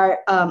are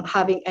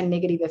having a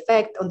negative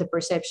effect on the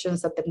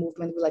perceptions that the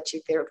movement will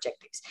achieve their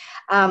objectives.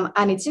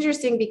 And it's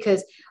interesting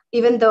because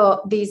even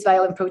though this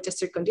violent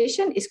protester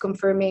condition is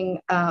confirming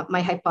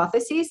my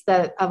hypothesis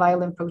that a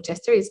violent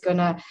protester is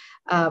gonna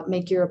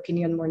make your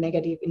opinion more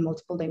negative in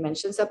multiple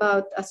dimensions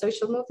about a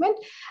social movement,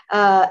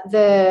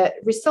 the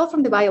result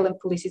from the violent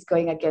police is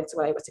going against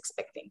what I was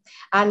expecting.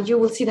 And you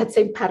will see that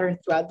same pattern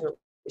throughout the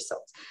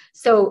results.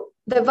 So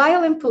the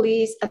violent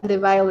police and the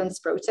violence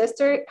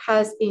protester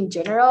has in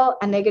general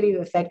a negative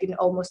effect in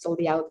almost all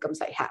the outcomes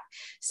I have.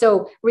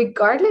 So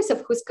regardless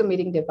of who's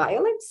committing the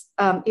violence,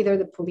 either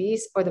the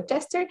police or the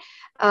protester,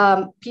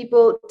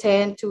 people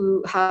tend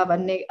to have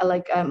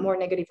a more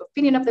negative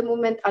opinion of the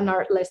movement and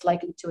are less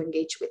likely to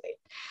engage with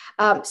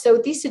it. So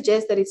this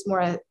suggests that it's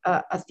more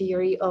a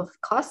theory of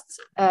costs.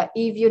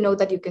 If you know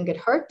that you can get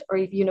hurt, or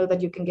if you know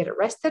that you can get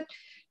arrested,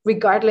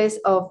 regardless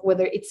of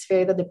whether it's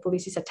fair that the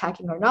police is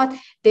attacking or not,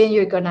 then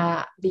you're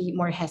gonna be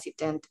more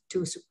hesitant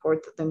to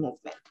support the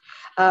movement.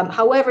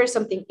 However,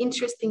 something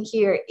interesting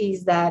here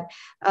is that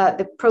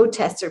the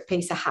protester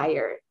pays a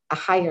higher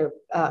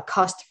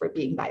cost for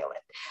being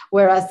violent,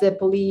 whereas the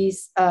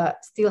police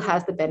still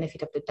has the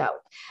benefit of the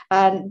doubt.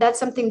 And that's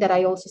something that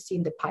I also see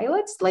in the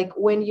pilots. Like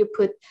when you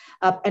put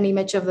up an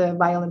image of the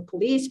violent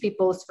police,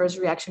 people's first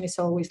reaction is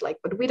always like,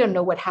 but we don't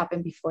know what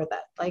happened before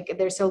that. Like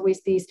there's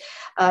always this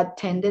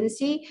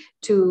tendency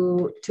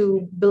to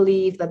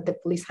believe that the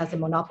police has a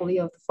monopoly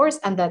of the force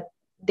and that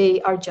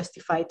they are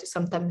justified to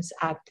sometimes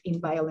act in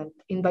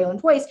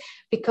violent ways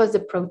because the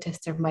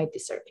protester might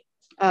deserve it.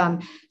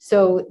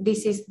 So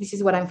this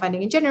is what I'm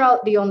finding in general.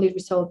 The only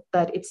result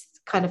that it's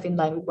kind of in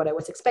line with what I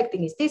was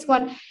expecting is this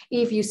one.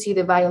 If you see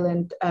the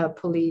violent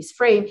police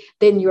frame,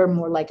 then you're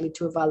more likely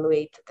to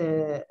evaluate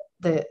the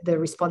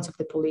response of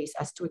the police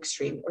as too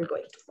extreme or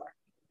going too far.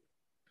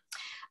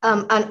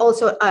 And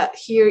also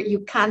here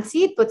you can't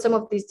see it, but some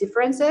of these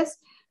differences,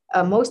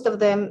 most of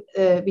them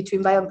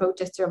between violent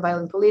protester and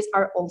violent police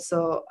are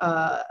also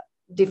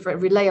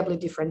reliably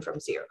different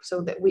from zero.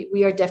 So that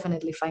we are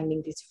definitely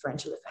finding these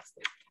differential effects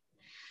there.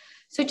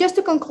 So just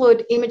to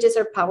conclude, images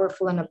are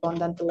powerful and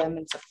abundant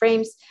elements of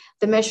frames.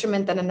 The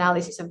measurement and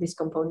analysis of these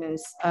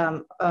components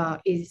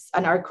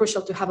are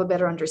crucial to have a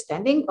better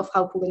understanding of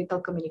how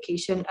political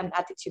communication and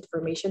attitude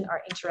formation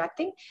are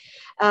interacting.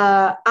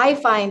 I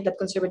find that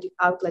conservative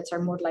outlets are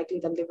more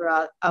likely than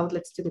liberal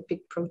outlets to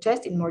depict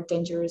protest in more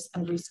dangerous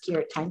and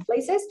riskier time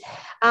places.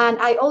 And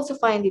I also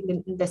find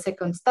in the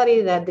second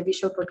study that the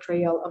visual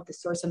portrayal of the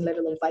source and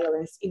level of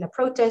violence in a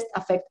protest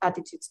affect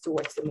attitudes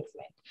towards the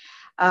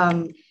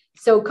movement.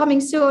 So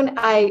coming soon,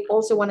 I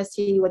also want to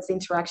see what's the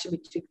interaction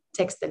between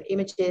text and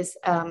images.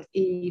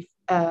 If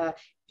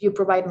you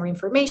provide more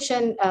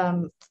information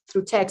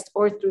through text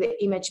or through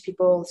the image,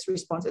 people's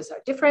responses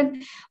are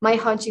different. My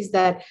hunch is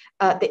that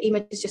the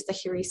image is just a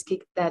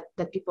heuristic that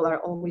people are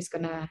always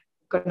gonna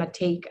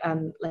take,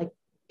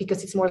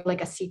 because it's more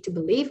like a seed to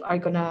believe, are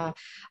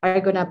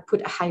gonna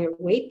put a higher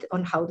weight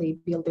on how they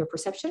build their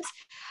perceptions.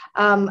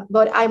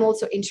 But I'm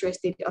also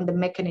interested on the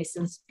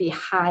mechanisms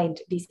behind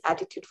this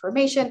attitude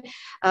formation.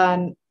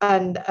 And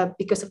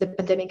because of the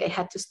pandemic, I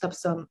had to stop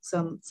some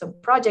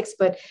projects,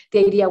 but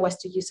the idea was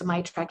to use some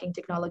eye tracking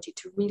technology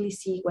to really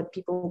see what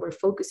people were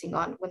focusing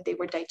on when they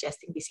were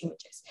digesting these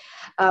images.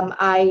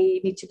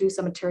 I need to do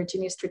some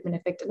heterogeneous treatment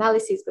effect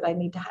analysis, but I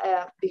need to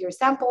have bigger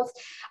samples,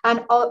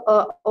 and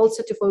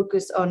also to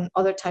focus on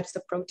other types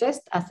of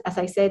protest. As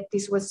I said,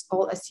 this was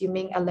all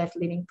assuming a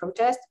left-leaning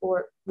protest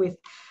or with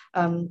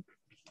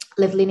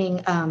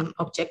left-leaning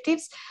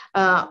objectives,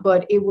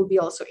 but it will be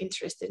also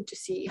interesting to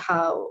see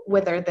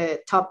whether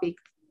the topic,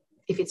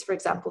 if it's, for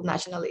example,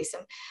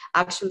 nationalism,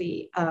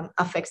 actually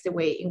affects the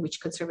way in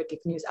which conservative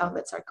news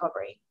outlets are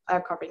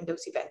covering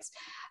those events.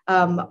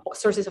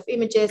 Sources of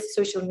images,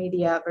 social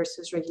media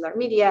versus regular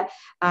media,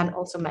 and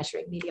also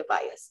measuring media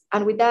bias.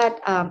 And with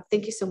that,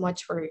 thank you so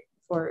much for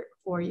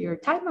for your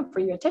time and for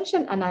your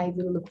attention, and I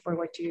will look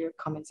forward to your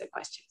comments and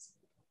questions.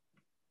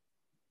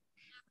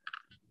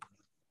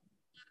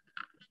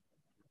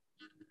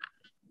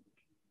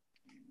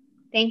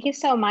 Thank you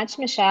so much,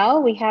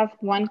 Michelle. We have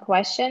one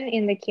question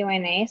in the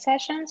Q&A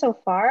session so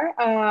far.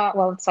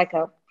 Well, it's like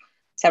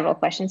several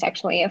questions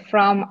actually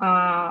from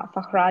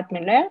Fahrat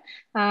Miller.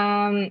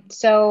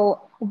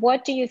 So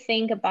what do you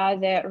think about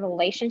the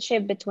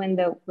relationship between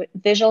the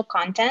visual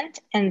content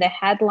and the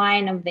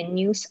headline of the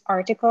news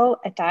article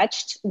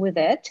attached with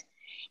it?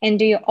 And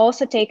do you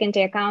also take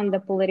into account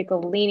the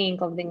political leaning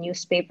of the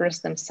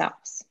newspapers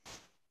themselves?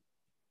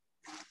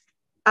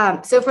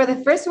 So for the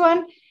first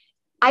one,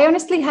 I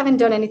honestly haven't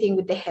done anything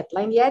with the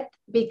headline yet,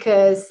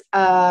 because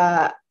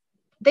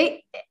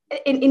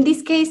in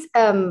this case,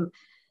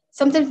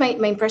 sometimes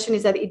my impression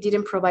is that it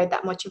didn't provide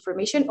that much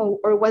information,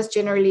 or was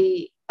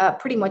generally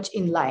pretty much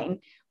in line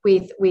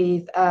with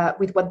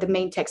what the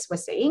main text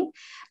was saying.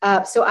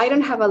 So I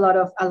don't have a lot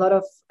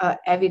of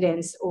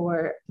evidence,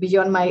 or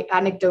beyond my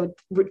anecdote,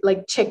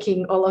 like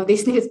checking all of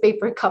these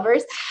newspaper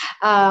covers.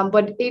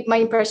 But my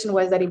impression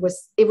was that it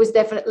was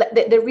definitely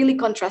the really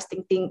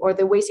contrasting thing, or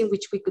the ways in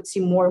which we could see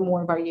more and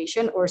more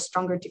variation or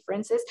stronger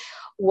differences,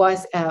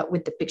 was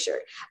with the picture.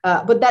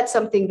 But that's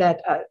something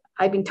that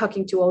I've been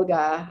talking to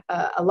Olga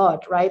a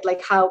lot, right?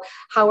 Like how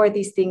are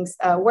these things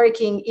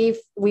working? If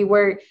we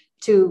were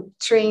to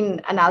train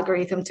an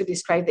algorithm to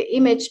describe the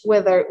image,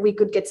 whether we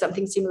could get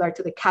something similar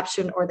to the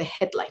caption or the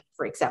headline,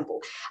 for example.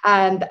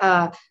 And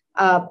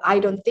I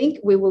don't think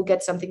we will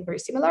get something very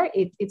similar.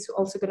 It's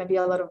also going to be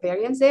a lot of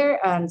variance there,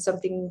 and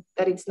something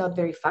that it's not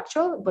very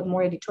factual, but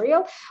more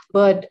editorial.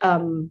 But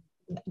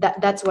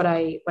that's what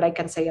I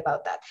can say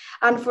about that.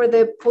 And for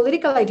the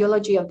political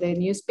ideology of the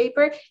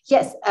newspaper,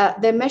 yes,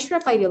 the measure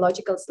of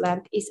ideological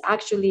slant is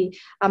actually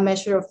a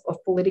measure of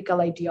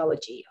political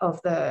ideology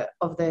of the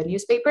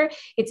newspaper.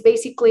 It's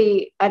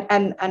basically,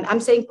 and I'm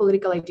saying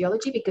political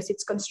ideology because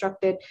it's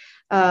constructed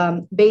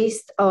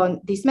based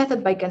on this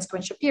method by Gensko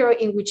and Shapiro,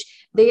 in which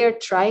they are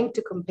trying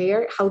to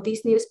compare how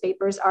these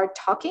newspapers are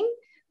talking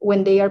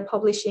when they are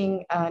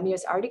publishing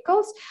news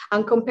articles,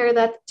 and compare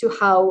that to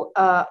how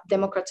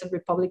Democrats and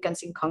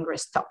Republicans in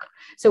Congress talk.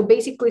 So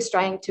basically it's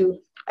trying to,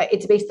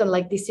 it's based on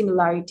like these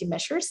similarity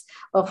measures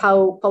of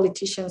how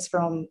politicians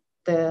from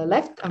the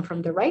left and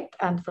from the right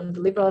and from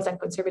the liberals and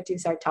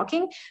conservatives are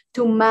talking,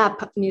 to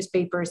map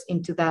newspapers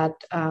into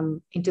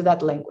that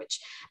language.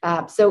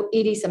 So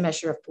it is a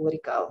measure of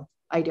political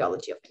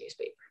ideology of the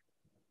newspaper.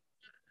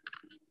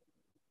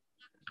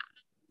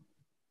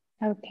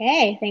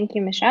 Okay, thank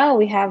you, Michelle.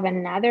 We have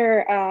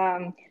another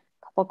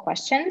couple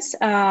questions.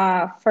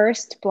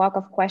 First block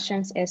of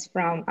questions is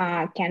from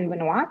Ken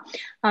Benoit.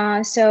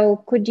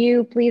 So could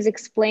you please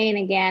explain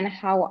again,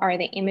 how are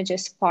the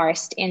images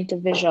parsed into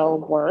visual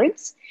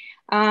words?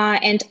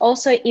 And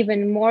also,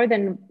 even more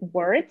than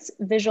words,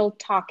 visual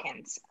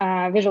tokens.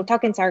 Visual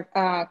tokens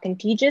are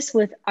contiguous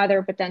with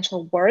other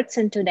potential words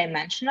and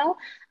two-dimensional,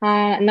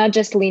 not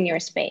just linear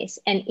space.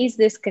 And is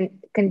this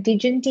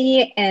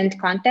contingency and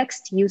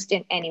context used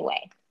in any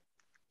way?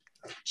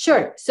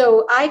 Sure.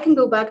 So I can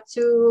go back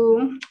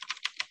to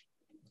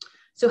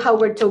how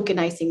we're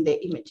tokenizing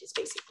the images,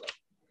 basically.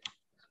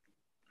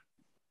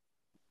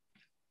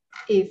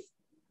 If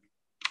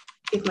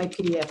my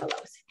PDF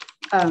allows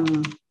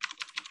it.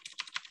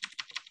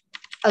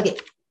 Okay,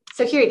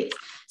 so here it is.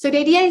 So the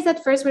idea is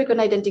that first we're going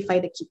to identify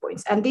the key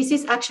points. And this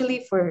is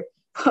actually for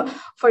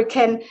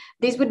Ken,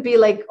 this would be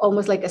like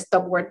almost like a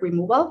stop word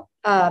removal,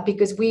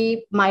 because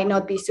we might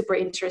not be super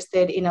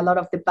interested in a lot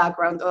of the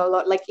background, or a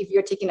lot, like if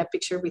you're taking a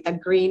picture with a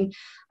green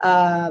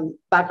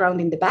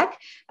background in the back,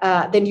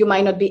 then you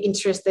might not be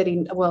interested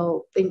in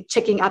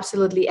checking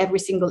absolutely every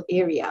single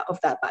area of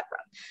that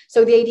background.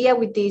 So the idea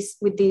with this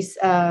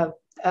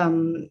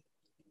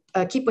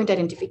key point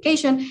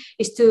identification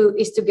is to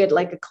get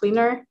like a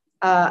cleaner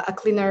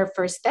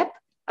first step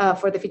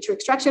for the feature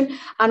extraction,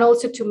 and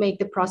also to make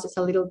the process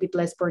a little bit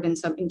less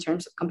burdensome in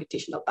terms of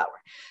computational power.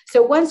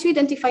 So once you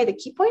identify the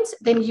key points,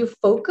 then you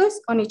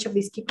focus on each of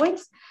these key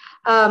points.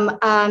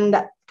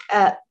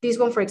 This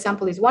one, for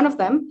example, is one of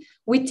them.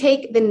 We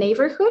take the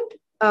neighborhood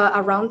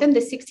around them,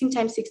 the 16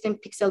 times 16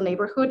 pixel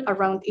neighborhood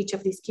around each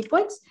of these key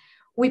points.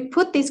 We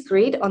put this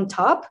grid on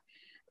top.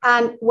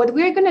 And what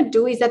we're going to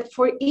do is that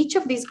for each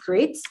of these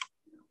grids,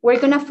 we're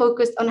going to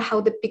focus on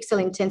how the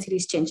pixel intensity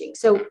is changing.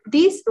 So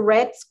this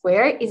red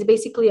square is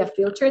basically a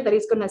filter that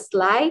is going to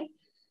slide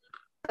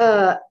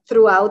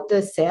throughout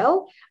the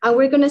cell. And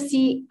we're going to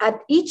see at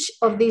each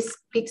of these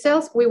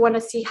pixels, we want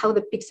to see how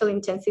the pixel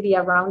intensity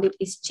around it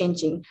is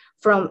changing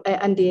from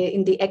in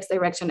the X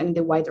direction and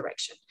the Y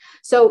direction.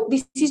 So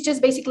this is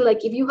just basically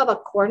like if you have a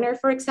corner,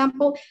 for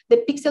example,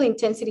 the pixel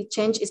intensity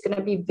change is going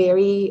to be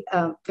very,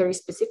 very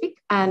specific.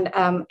 And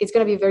it's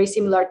going to be very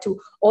similar to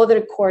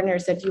other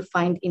corners that you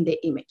find in the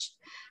image.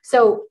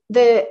 So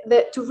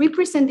to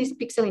represent this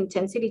pixel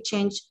intensity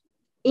change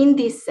in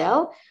this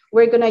cell,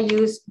 we're going to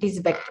use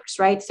these vectors,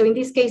 right? So in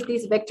this case,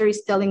 this vector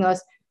is telling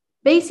us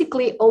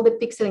basically all the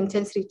pixel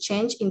intensity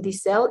change in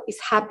this cell is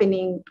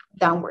happening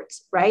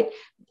downwards, right?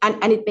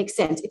 and it makes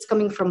sense. It's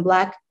coming from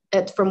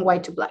from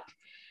white to black.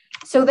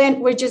 So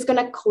then we're just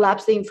going to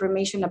collapse the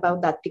information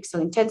about that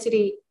pixel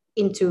intensity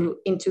into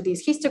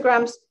these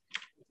histograms,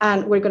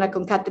 and we're going to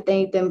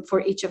concatenate them for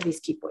each of these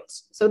key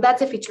points. So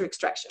that's a feature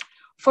extraction.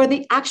 For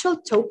the actual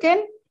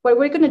token, what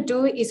we're going to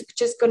do is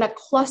just going to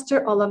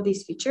cluster all of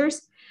these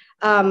features.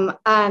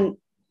 And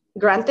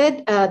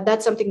granted,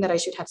 that's something that I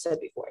should have said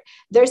before.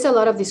 There's a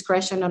lot of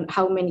discretion on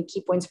how many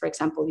key points, for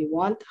example, you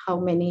want, how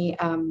many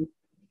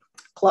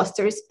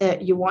clusters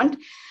you want.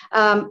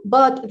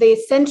 But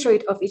the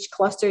centroid of each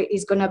cluster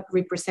is going to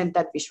represent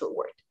that visual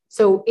word.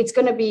 So it's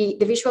going to be,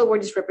 the visual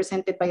word is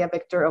represented by a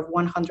vector of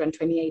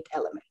 128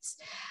 elements.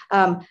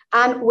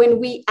 And when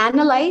we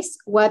analyze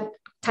what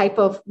type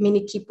of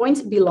mini key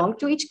points belong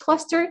to each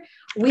cluster,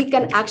 we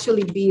can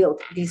actually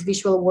build these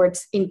visual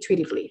words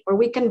intuitively, or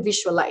we can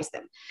visualize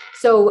them.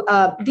 So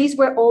these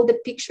were all the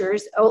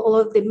pictures, all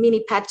of the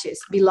mini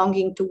patches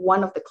belonging to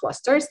one of the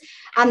clusters.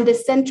 And the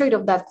centroid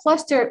of that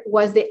cluster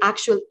was the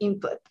actual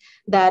input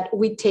that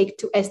we take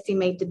to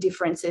estimate the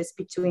differences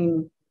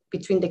between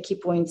the key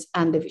points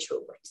and the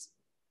visual words.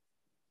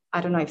 I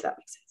don't know if that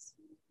makes sense.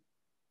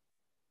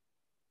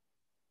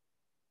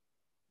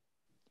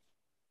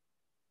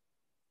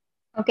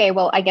 Okay,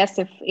 well, I guess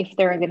if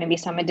there are going to be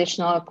some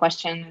additional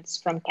questions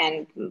from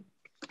Ken,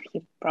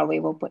 he probably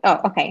will put,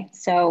 oh, okay.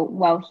 So,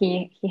 well,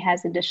 he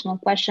has additional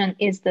question.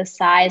 Is the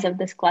size of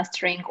this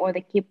clustering or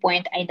the key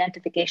point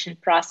identification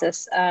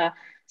process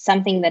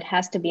something that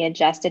has to be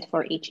adjusted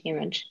for each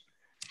image?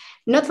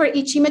 Not for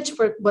each image,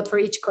 but for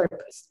each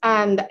corpus.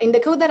 And in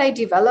the code that I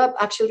develop,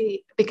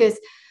 actually, because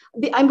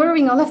I'm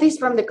borrowing all of this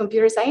from the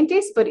computer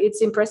scientists, but it's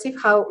impressive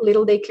how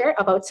little they care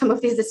about some of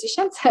these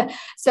decisions.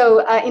 So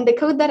in the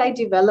code that I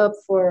develop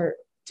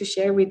to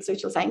share with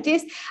social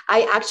scientists,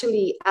 I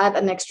actually add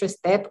an extra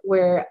step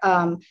where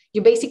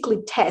you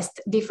basically test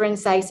different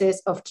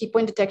sizes of key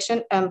point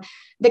detection.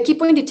 The key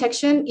point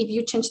detection, if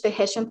you change the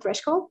Hessian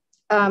threshold,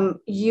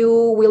 you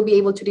will be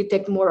able to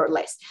detect more or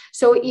less.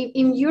 So if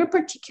in your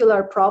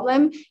particular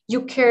problem,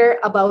 you care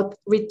about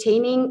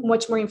retaining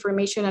much more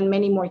information and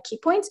many more key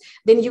points,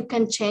 then you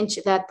can change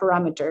that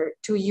parameter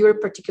to your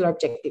particular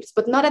objectives,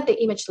 but not at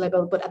the image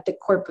level, but at the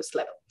corpus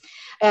level.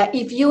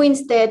 If you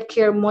instead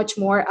care much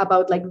more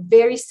about like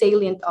very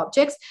salient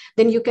objects,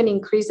 then you can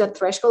increase that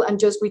threshold and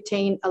just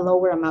retain a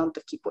lower amount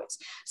of key points.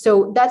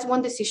 So that's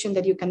one decision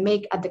that you can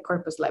make at the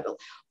corpus level.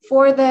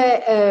 For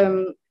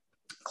the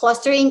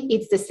clustering,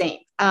 it's the same.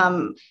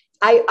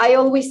 I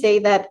always say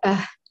that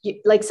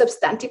like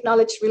substantive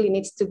knowledge really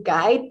needs to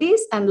guide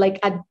this, and like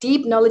a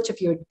deep knowledge of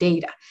your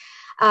data.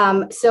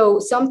 So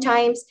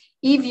sometimes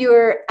if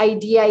your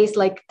idea is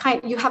like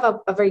you have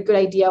a very good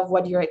idea of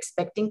what you're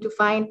expecting to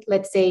find,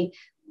 let's say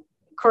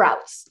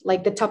crowds,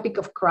 like the topic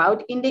of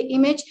crowd in the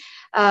image,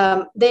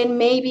 then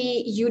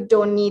maybe you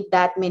don't need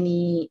that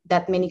many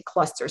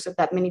clusters of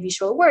that many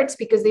visual words,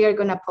 because they are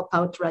going to pop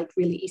out like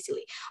really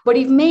easily. But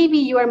if maybe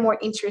you are more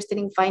interested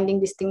in finding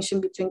distinction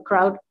between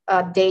crowd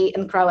day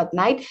and crowd at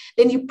night,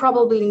 then you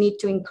probably need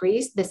to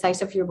increase the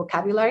size of your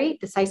vocabulary,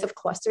 the size of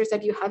clusters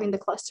that you have in the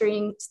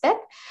clustering step,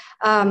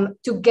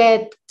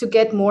 to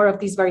get more of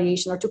this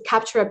variation, or to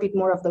capture a bit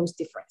more of those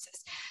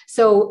differences.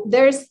 So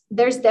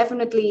there's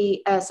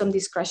definitely some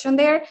discretion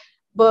there,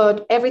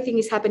 but everything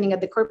is happening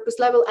at the corpus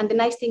level. And the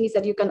nice thing is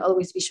that you can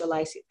always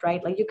visualize it,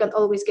 right? Like you can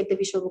always get the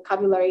visual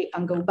vocabulary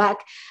and go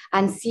back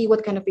and see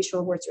what kind of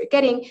visual words you're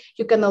getting.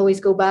 You can always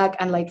go back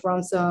and like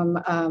run some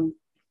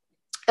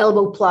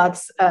elbow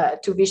plots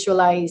to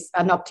visualize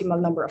an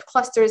optimal number of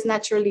clusters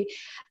naturally.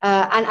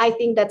 And I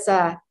think that's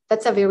a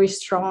very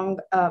strong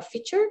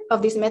feature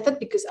of this method,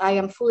 because I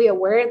am fully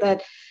aware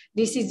that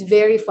this is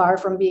very far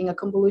from being a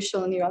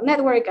convolutional neural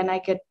network, and I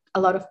get a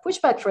lot of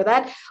pushback for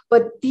that.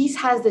 But this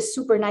has the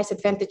super nice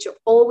advantage of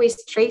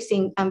always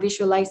tracing and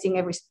visualizing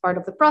every part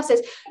of the process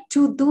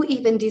to do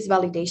even these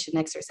validation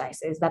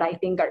exercises that I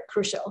think are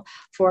crucial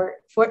for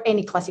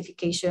any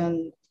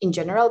classification in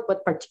general,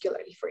 but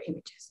particularly for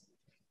images.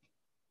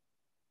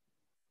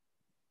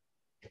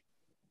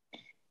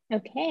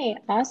 Okay,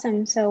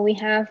 awesome. So we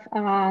have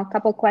a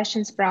couple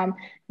questions from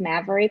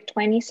Maverick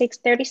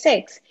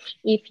 2636.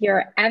 If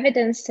your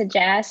evidence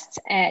suggests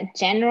a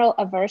general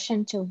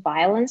aversion to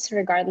violence,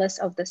 regardless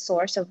of the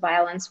source of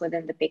violence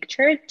within the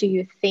picture, do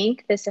you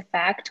think this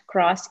effect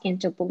cross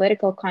into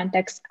political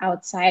context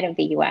outside of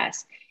the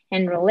US?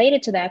 And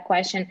related to that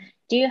question,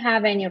 do you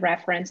have any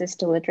references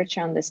to literature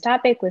on this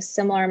topic with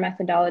similar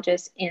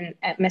methodology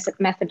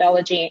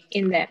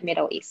in the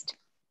Middle East?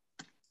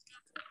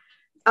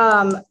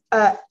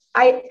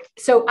 I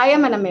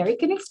am an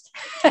Americanist,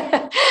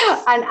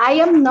 and I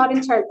am not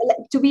entirely,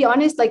 to be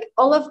honest, like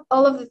all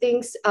of the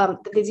things that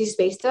this is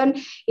based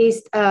on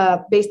is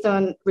based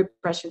on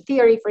repression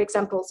theory, for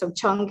example. So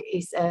Chung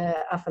is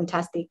a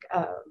fantastic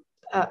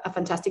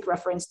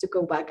reference to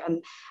go back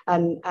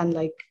and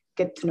like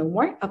get to know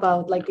more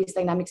about like these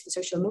dynamics in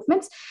social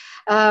movements.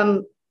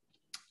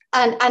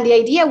 And the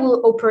idea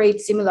will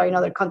operate similar in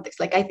other contexts.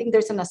 Like I think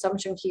there's an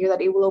assumption here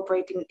that it will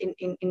operate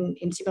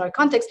in similar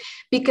contexts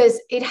because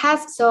it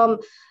has some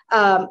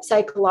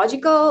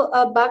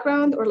psychological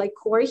background or like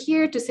core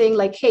here to saying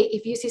like, hey,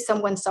 if you see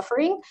someone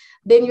suffering,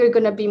 then you're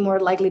going to be more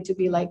likely to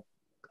be like,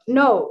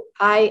 no,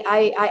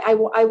 I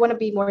want to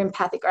be more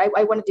empathic, or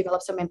I want to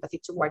develop some empathy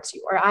towards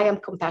you, or I am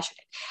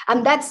compassionate.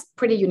 And that's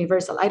pretty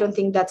universal. I don't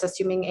think that's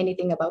assuming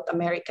anything about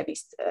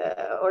Americanist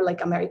or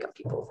like American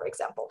people, for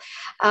example.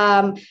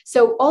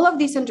 So all of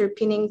these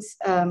underpinnings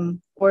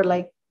or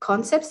like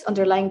concepts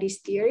underlying this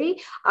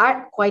theory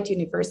are quite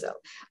universal,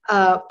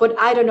 but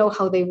I don't know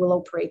how they will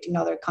operate in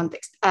other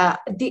contexts.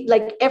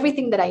 Like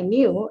everything that I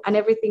knew and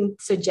everything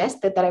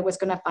suggested that I was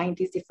going to find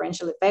these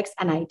differential effects,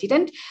 and I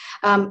didn't.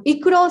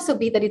 It could also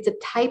be that it's a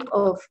type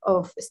of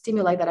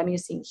stimuli that I'm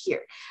using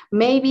here.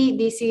 Maybe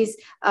this is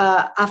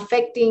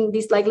affecting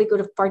this likelihood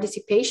of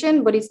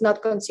participation, but it's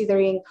not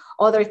considering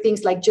other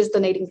things like just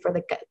donating for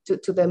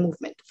to the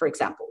movement, for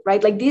example,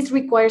 right? Like this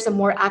requires a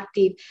more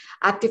active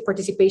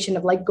participation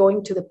of like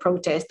going to the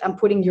protest and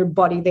putting your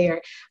body there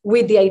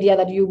with the idea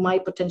that you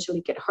might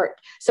potentially get hurt.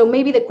 So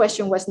maybe the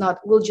question was not,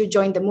 will you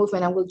join the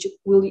movement and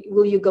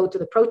will you go to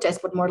the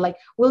protest, but more like,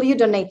 will you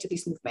donate to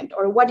this movement?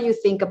 Or what do you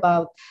think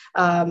about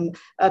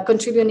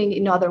contributing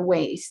in other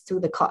ways to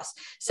the cause?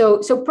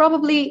 So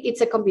probably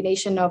it's a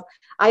combination of,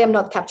 I am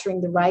not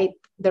capturing the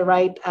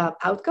right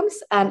outcomes,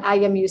 and I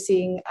am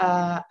using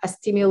a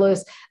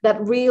stimulus that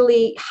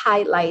really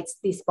highlights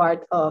this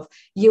part of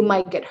you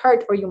might get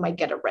hurt or you might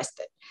get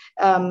arrested.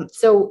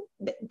 So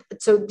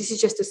this is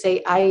just to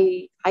say,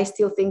 I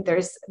still think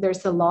there's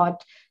a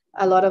lot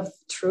of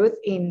truth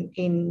in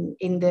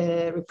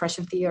the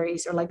repression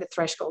theories, or like the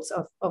thresholds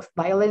of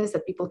violence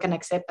that people can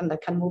accept and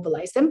that can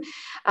mobilize them.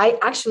 I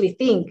actually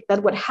think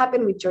that what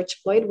happened with George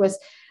Floyd was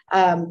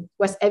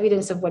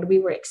evidence of what we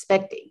were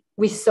expecting.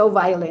 We saw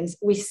violence.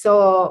 We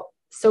saw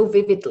so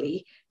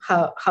vividly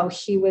how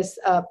he was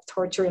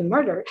tortured and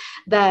murdered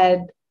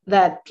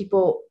that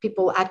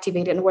people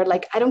activated and were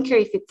like, I don't care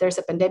if there's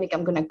a pandemic,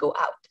 I'm gonna go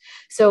out.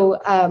 So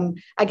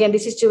again,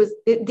 this is just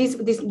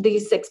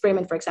this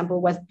experiment, for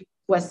example,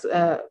 was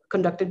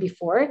conducted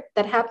before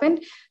that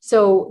happened.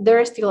 So there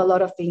are still a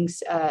lot of things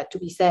to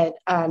be said,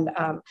 and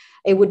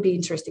it would be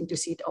interesting to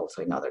see it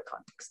also in other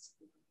contexts.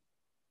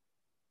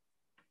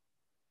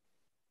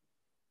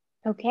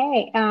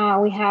 Okay,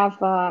 we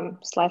have a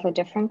slightly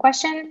different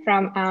question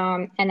from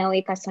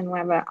Anneli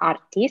Casanueva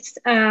Artis.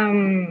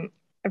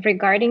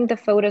 Regarding the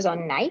photos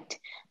on night,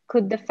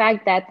 could the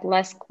fact that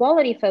less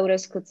quality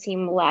photos could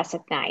seem less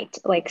at night,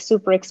 like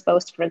super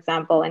exposed, for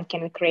example, and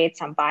can create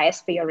some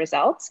bias for your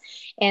results?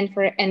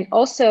 And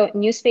also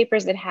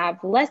newspapers that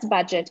have less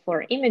budget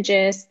for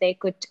images, they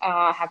could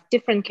have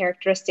different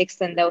characteristics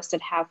than those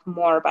that have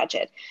more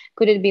budget.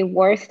 Could it be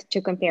worth to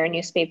compare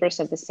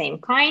newspapers of the same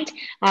kind,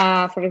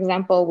 for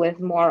example, with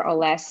more or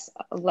less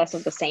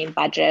of the same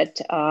budget?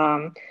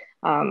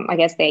 I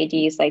guess the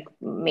idea is like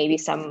maybe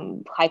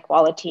some high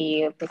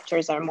quality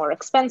pictures are more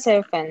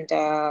expensive, and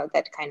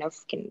that kind of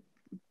can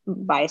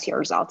bias your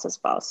results as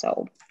well.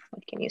 So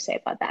what can you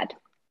say about that?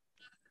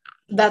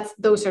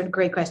 Those are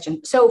great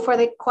questions. So for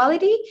the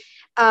quality,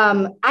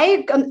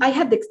 I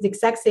had the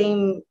exact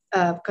same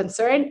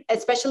concern,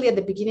 especially at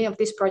the beginning of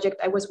this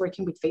project. I was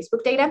working with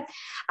Facebook data,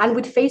 and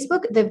with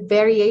Facebook, the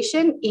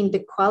variation in the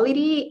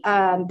quality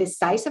and the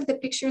size of the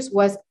pictures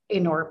was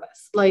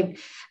enormous. Like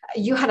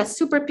you had a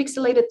super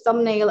pixelated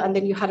thumbnail, and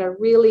then you had a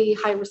really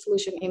high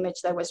resolution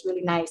image that was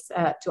really nice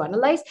to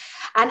analyze.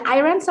 And I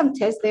ran some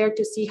tests there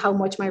to see how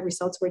much my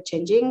results were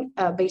changing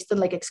based on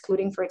like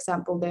excluding, for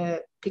example,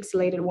 the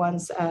pixelated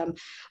ones,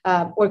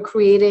 or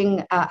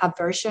creating a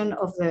version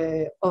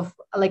of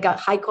like a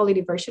high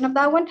quality version of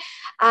that one.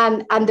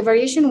 And the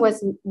variation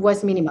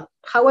was minimal.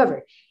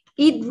 However,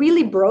 it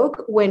really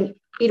broke when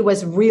it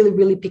was really,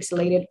 really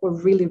pixelated or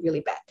really, really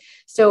bad.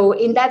 So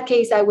in that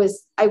case,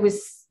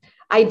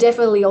 I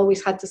definitely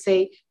always had to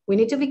say, we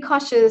need to be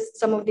cautious.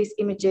 Some of these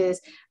images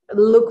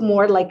look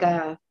more like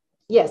a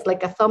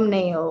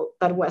thumbnail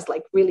that was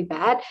like really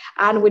bad.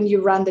 And when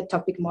you run the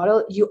topic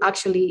model, you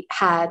actually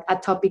had a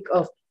topic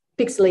of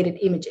pixelated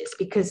images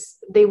because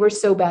they were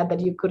so bad that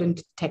you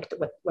couldn't detect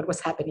what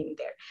was happening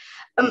there.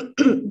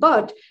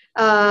 But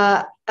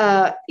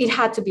it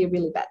had to be a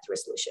really bad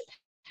resolution.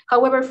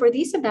 However, for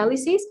these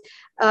analyses,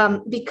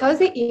 because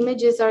the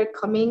images are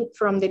coming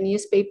from the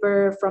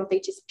newspaper front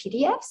pages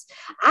PDFs,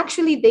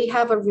 actually they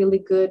have a really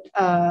good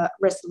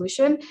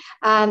resolution.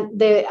 And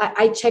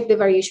I checked the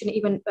variation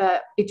even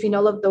between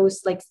all of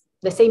those, like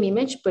the same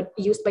image, but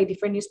used by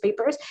different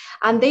newspapers.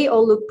 And they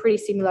all look pretty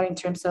similar in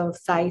terms of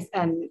size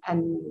and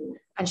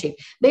shape.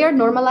 They are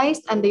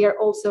normalized, and they are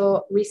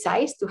also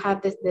resized to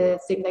have the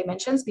same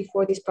dimensions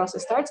before this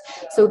process starts.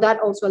 So that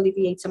also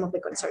alleviates some of the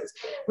concerns.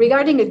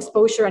 Regarding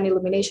exposure and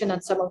illumination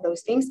and some of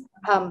those things,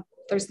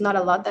 there's not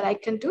a lot that I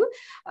can do,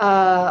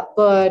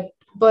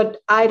 but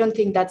I don't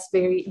think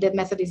the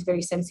method is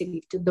very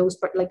sensitive to those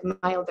like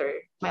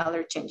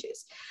milder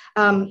changes.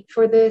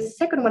 For the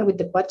second one with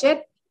the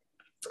budget,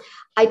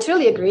 I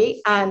truly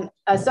agree. And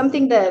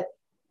something that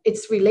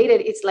it's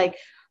related. It's like,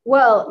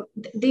 well,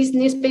 this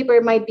newspaper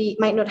might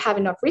not have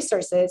enough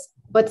resources,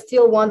 but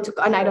still want to,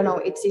 and I don't know,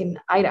 it's in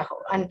Idaho,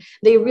 and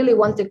they really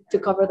want to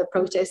cover the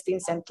protest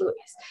in St. Louis.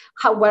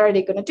 What are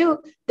they going to do?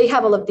 They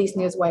have all of these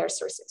newswire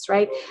sources,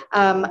 right?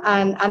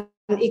 And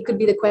it could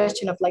be the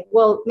question of like,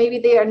 well, maybe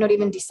they are not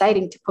even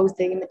deciding to post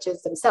the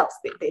images themselves.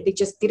 They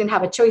just didn't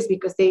have a choice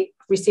because they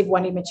received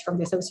one image from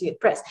the Associated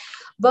Press.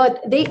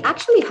 But they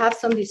actually have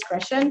some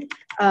discretion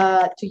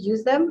to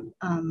use them.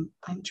 I'm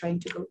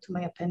trying to go to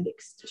my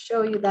appendix to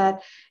show you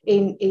that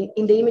in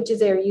the images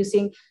they're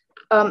using,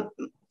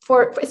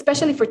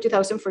 especially for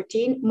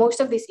 2014, most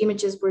of these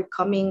images were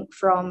coming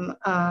from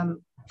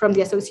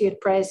the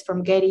Associated Press,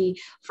 from Getty,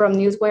 from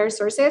newswire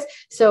sources.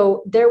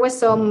 So there was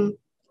some,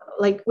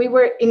 like, we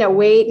were in a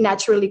way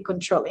naturally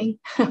controlling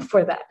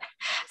for that.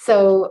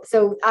 So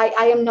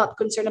I am not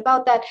concerned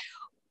about that.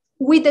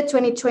 With the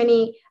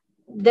 2020,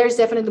 there's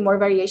definitely more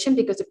variation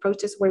because the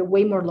protests were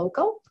way more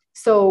local.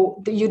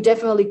 So you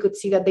definitely could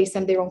see that they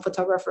sent their own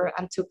photographer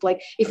and took,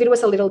 like, if it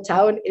was a little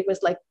town, it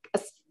was like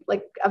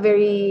a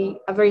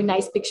very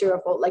nice picture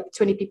of all, like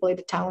 20 people in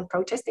the town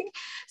protesting.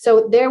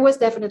 So there was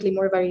definitely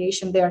more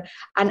variation there.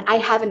 And I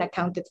haven't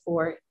accounted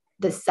for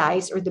the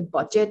size or the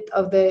budget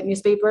of the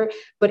newspaper,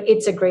 but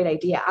it's a great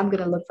idea. I'm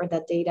going to look for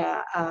that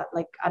data,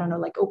 like, I don't know,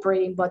 like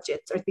operating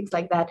budgets or things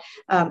like that,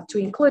 to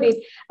include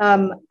it.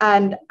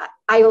 And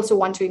I also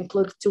want to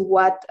include to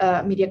what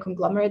media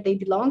conglomerate they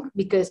belong,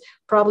 because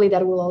probably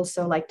that will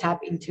also like tap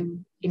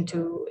into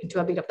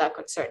a bit of that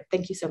concern.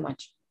 Thank you so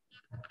much.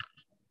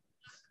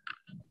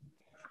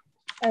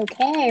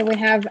 Okay, we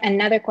have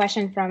another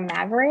question from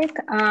Maverick.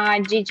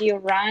 Did you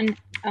run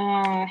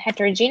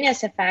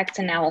heterogeneous effects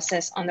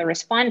analysis on the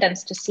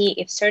respondents to see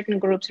if certain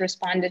groups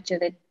responded to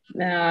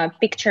the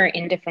picture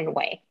in different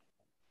way?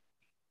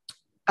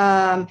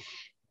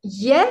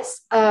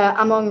 Yes,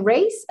 among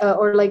race,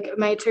 or like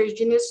my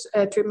heterogeneous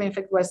treatment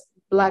effect was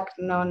Black,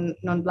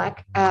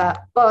 non-Black,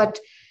 but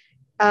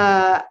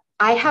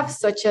I have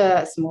such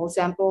a small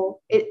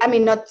sample. I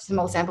mean, not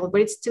small sample,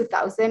 but it's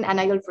 2,000 and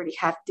I already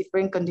have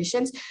different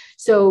conditions.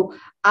 So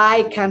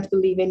I can't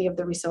believe any of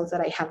the results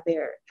that I have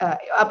there.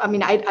 I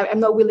mean, I'm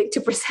not willing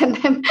to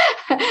present them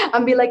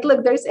and be like,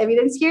 look, there's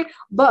evidence here,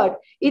 but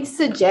it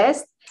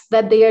suggests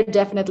that they are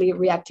definitely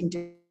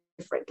reacting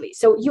differently.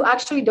 So you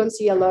actually don't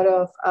see a lot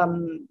of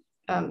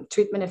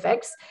treatment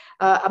effects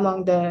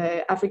among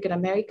the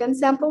African-American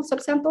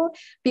subsample,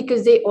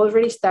 because they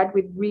already start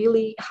with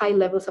really high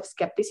levels of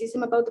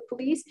skepticism about the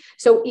police.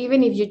 So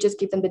even if you just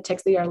give them the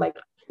text, they are like,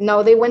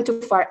 no, they went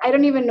too far. I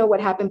don't even know what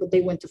happened, but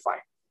they went too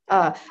far.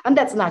 And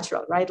that's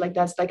natural, right? Like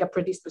that's like a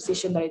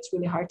predisposition that it's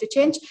really hard to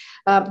change.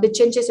 The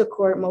changes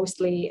occur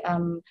mostly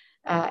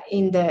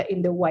in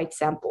the white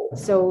sample.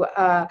 So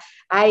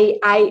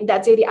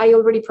that's it. I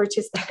already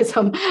purchased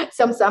some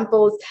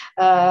samples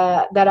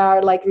that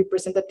are like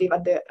representative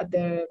at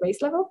the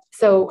race level.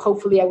 So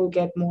hopefully I will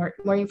get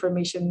more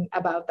information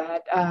about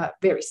that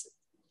very soon.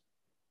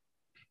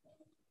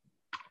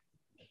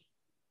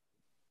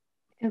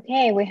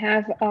 Okay, we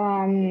have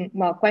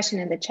a question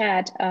in the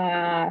chat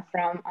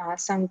from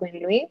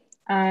Sanguin Louis.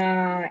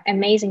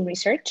 Amazing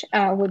research.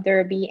 Would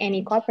there be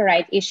any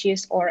copyright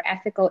issues or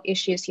ethical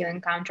issues you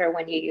encounter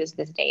when you use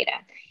this data?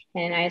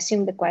 And I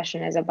assume the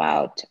question is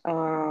about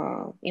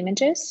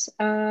images,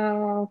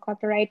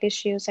 copyright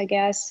issues, I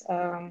guess.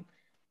 I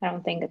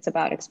don't think it's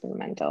about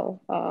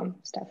experimental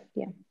stuff.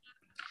 Yeah.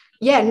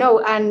 Yeah,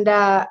 no, and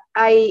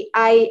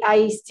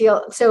I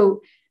still,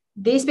 so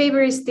this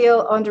paper is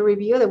still under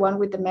review, the one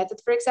with the method,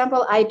 for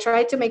example. I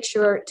try to make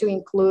sure to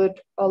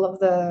include all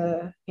of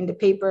in the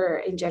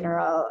paper in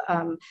general.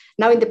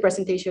 Now in the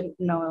presentation,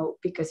 no,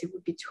 because it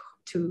would be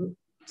too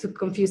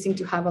confusing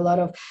to have a lot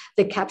of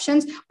the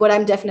captions, but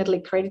I'm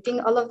definitely crediting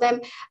all of them.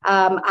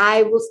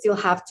 I will still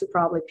have to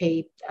probably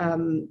pay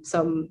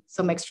some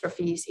extra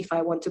fees if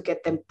I want to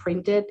get them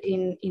printed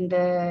in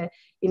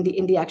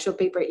the actual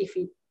paper, if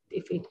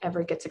it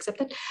ever gets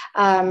accepted.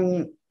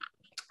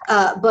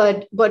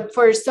 But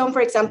for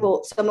for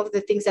example, some of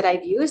the things that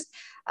I've used,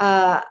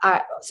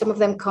 some of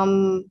them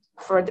come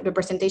for the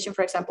representation,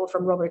 for example,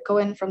 from Robert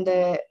Cohen from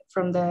the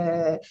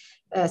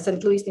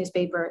St. Louis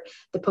newspaper,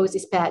 the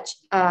Post-Dispatch,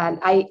 and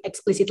I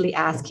explicitly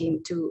asked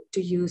him to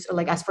use, or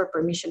like ask for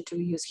permission to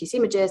use his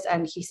images,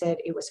 and he said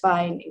it was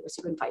fine. It was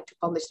even fine to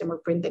publish them or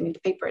print them in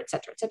the paper,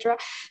 etc., etc.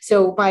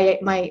 So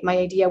my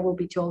idea will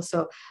be to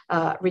also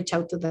reach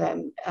out to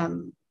them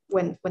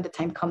when the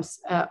time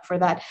comes for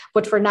that.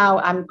 But for now,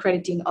 I'm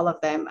crediting all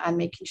of them and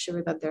making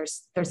sure that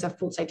there's a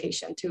full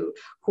citation to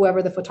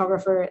whoever the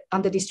photographer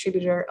and the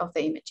distributor of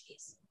the image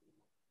is.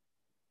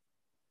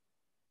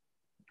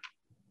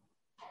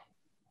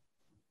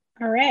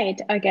 All right,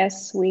 I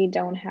guess we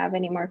don't have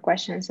any more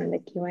questions in the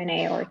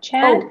Q&A or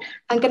chat. Oh,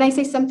 and can I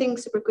say something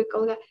super quick,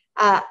 Olga?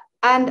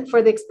 And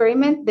for the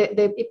experiment,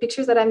 the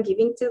pictures that I'm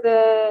giving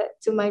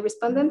to my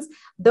respondents,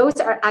 those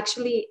are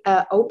actually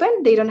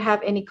open. They don't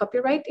have any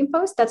copyright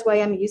imposed. That's why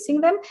I'm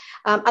using them.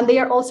 And they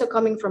are also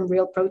coming from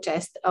real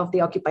protest of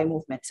the Occupy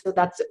movement. So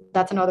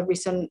that's another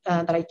reason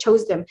that I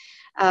chose them,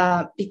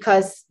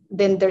 because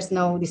then there's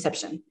no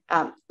deception.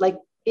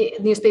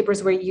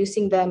 Newspapers were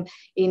using them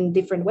in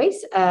different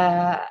ways,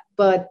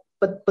 but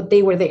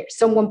they were there.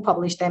 Someone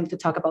published them to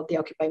talk about the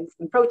Occupy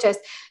movement protest.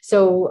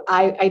 So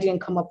I didn't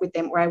come up with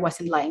them, or I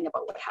wasn't lying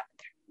about what happened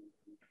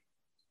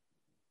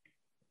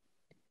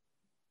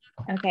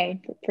there. Okay,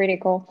 pretty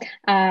cool.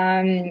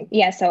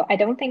 Yeah, so I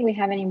don't think we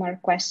have any more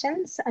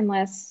questions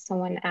unless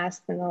someone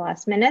asked in the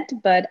last minute,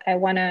 but I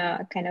want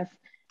to kind of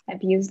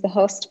abuse the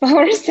host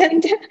powers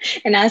and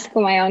ask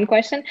my own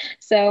question.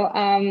 So,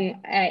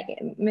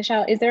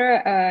 Michelle, is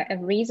there a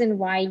reason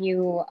why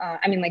you,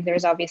 I mean, like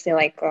there's obviously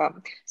like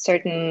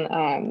certain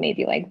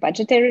maybe like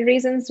budgetary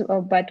reasons,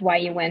 but why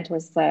you went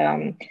with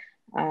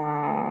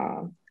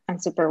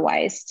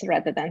unsupervised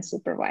rather than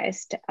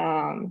supervised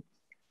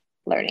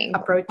learning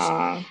approach?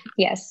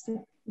 Yes.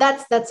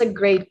 That's a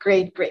great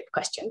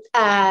question,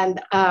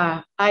 and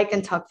I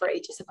can talk for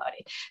ages about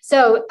it.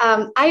 So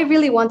I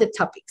really wanted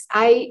topics.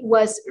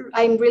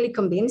 I'm really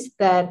convinced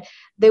that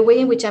the way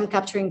in which I'm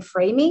capturing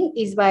framing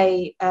is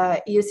by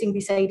using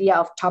this idea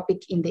of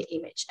topic in the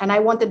image, and I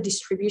want the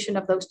distribution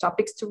of those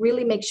topics to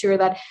really make sure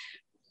that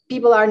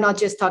people are not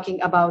just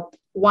talking about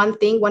one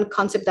thing, one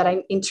concept that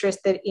I'm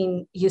interested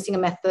in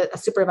using a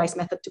supervised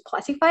method to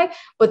classify,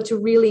 but to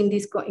really in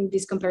this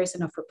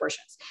comparison of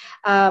proportions.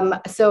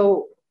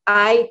 So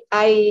I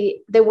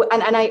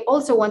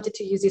also wanted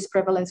to use these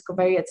prevalence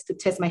covariates to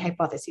test my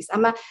hypothesis.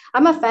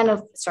 I'm a fan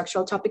of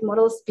structural topic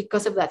models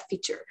because of that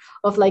feature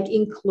of like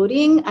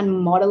including and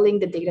modeling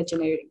the data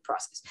generating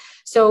process.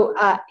 So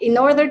in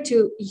order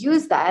to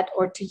use that,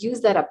 or to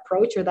use that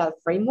approach or that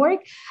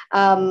framework,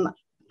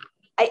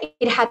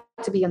 it had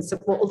to be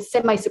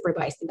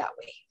semi-supervised in that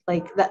way.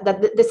 Like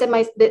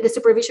the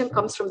supervision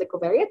comes from the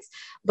covariates,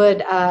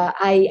 but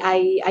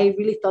I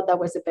really thought that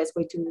was the best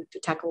way to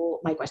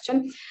tackle my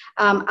question.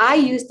 I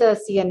used the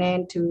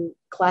CNN to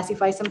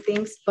classify some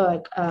things,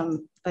 but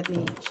let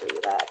me show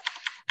you that.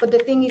 But the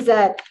thing is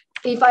that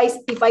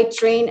if I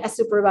train a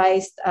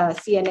supervised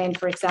CNN,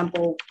 for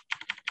example,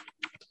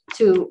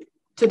 to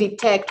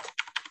detect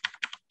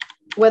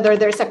whether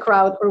there's a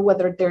crowd or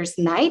whether there's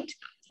night,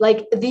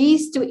 like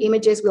these two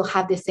images will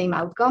have the same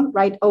outcome,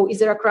 right? Oh, is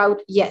there a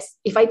crowd? Yes.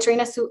 If I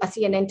train a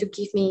CNN to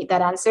give me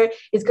that answer,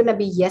 it's going to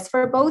be yes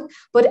for both.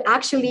 But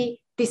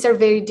actually, these are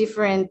very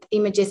different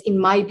images in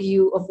my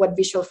view of what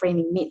visual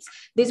framing means.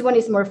 This one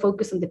is more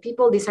focused on the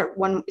people.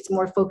 One is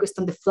more focused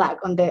on the flag,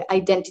 on the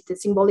identity, the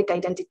symbolic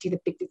identity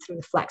depicted through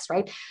the flags,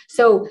 right?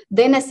 So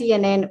then a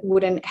CNN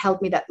wouldn't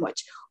help me that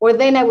much. Or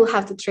then I will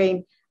have to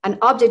train an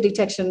object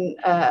detection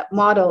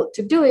model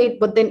to do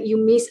it, but then you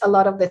miss a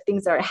lot of the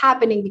things that are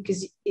happening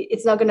because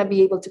it's not going to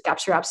be able to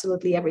capture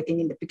absolutely everything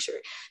in the picture.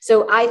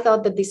 So I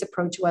thought that this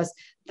approach was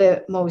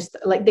the most,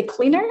 like the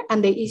cleaner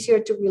and the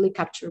easier to really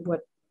capture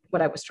what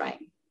I was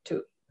trying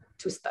to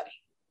study.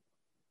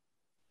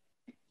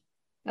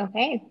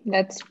 Okay,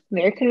 that's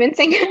very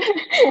convincing.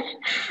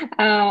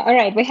 All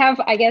right, we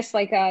have, I guess,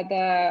 like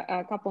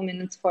a couple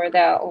minutes for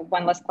the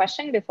one last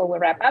question before we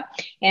wrap up.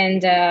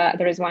 And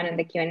there is one in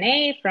the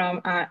Q&A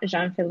from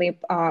Jean-Philippe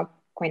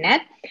Coinet.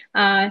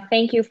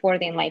 Thank you for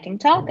the enlightening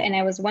talk. And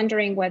I was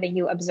wondering whether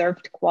you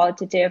observed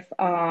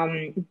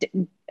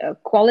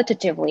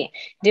qualitatively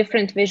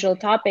different visual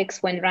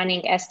topics when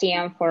running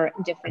STM for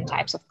different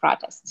types of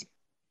protests.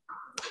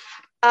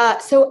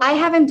 So I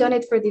haven't done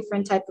it for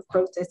different type of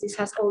protests. This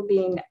has all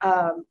been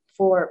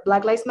for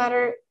Black Lives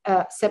Matter,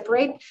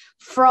 separate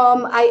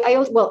from, I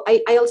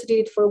also did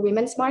it for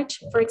Women's March,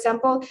 for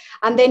example.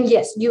 And then,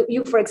 yes,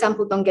 you for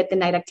example, don't get the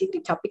night activity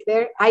topic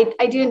there. I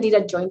didn't did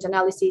a joint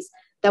analysis.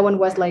 That one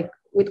was like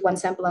with one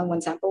sample and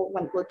one sample,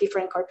 with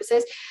different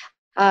corpuses.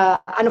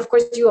 And of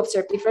course, you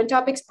observe different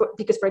topics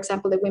because, for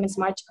example, the Women's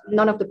March,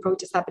 none of the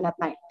protests happened at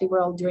night. They were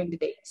all during the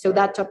day. So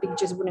that topic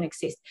just wouldn't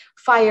exist.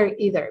 Fire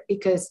either,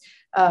 because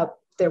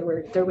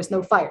there was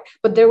no fire,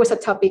 but there was a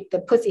topic, the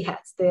pussy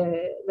hats,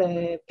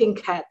 the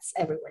pink hats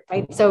everywhere,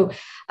 right? So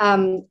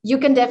you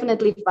can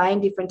definitely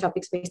find different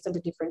topics based on the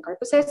different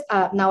corpuses.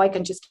 Now I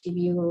can just give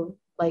you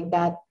like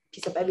that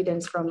piece of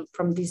evidence from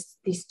these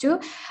two.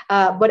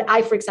 But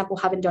I, for example,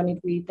 haven't done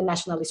it with the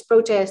nationalist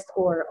protest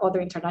or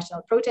other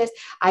international protests.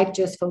 I've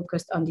just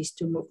focused on these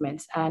two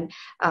movements, and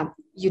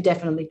you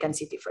definitely can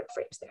see different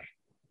frames there.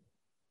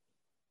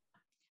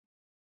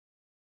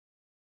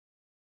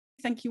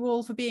 Thank you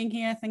all for being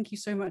here. Thank you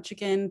so much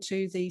again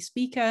to the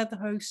speaker, the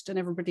host, and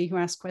everybody who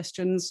asked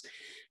questions.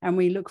 And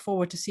we look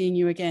forward to seeing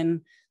you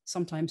again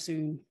sometime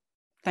soon.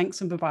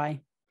 Thanks and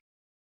bye-bye.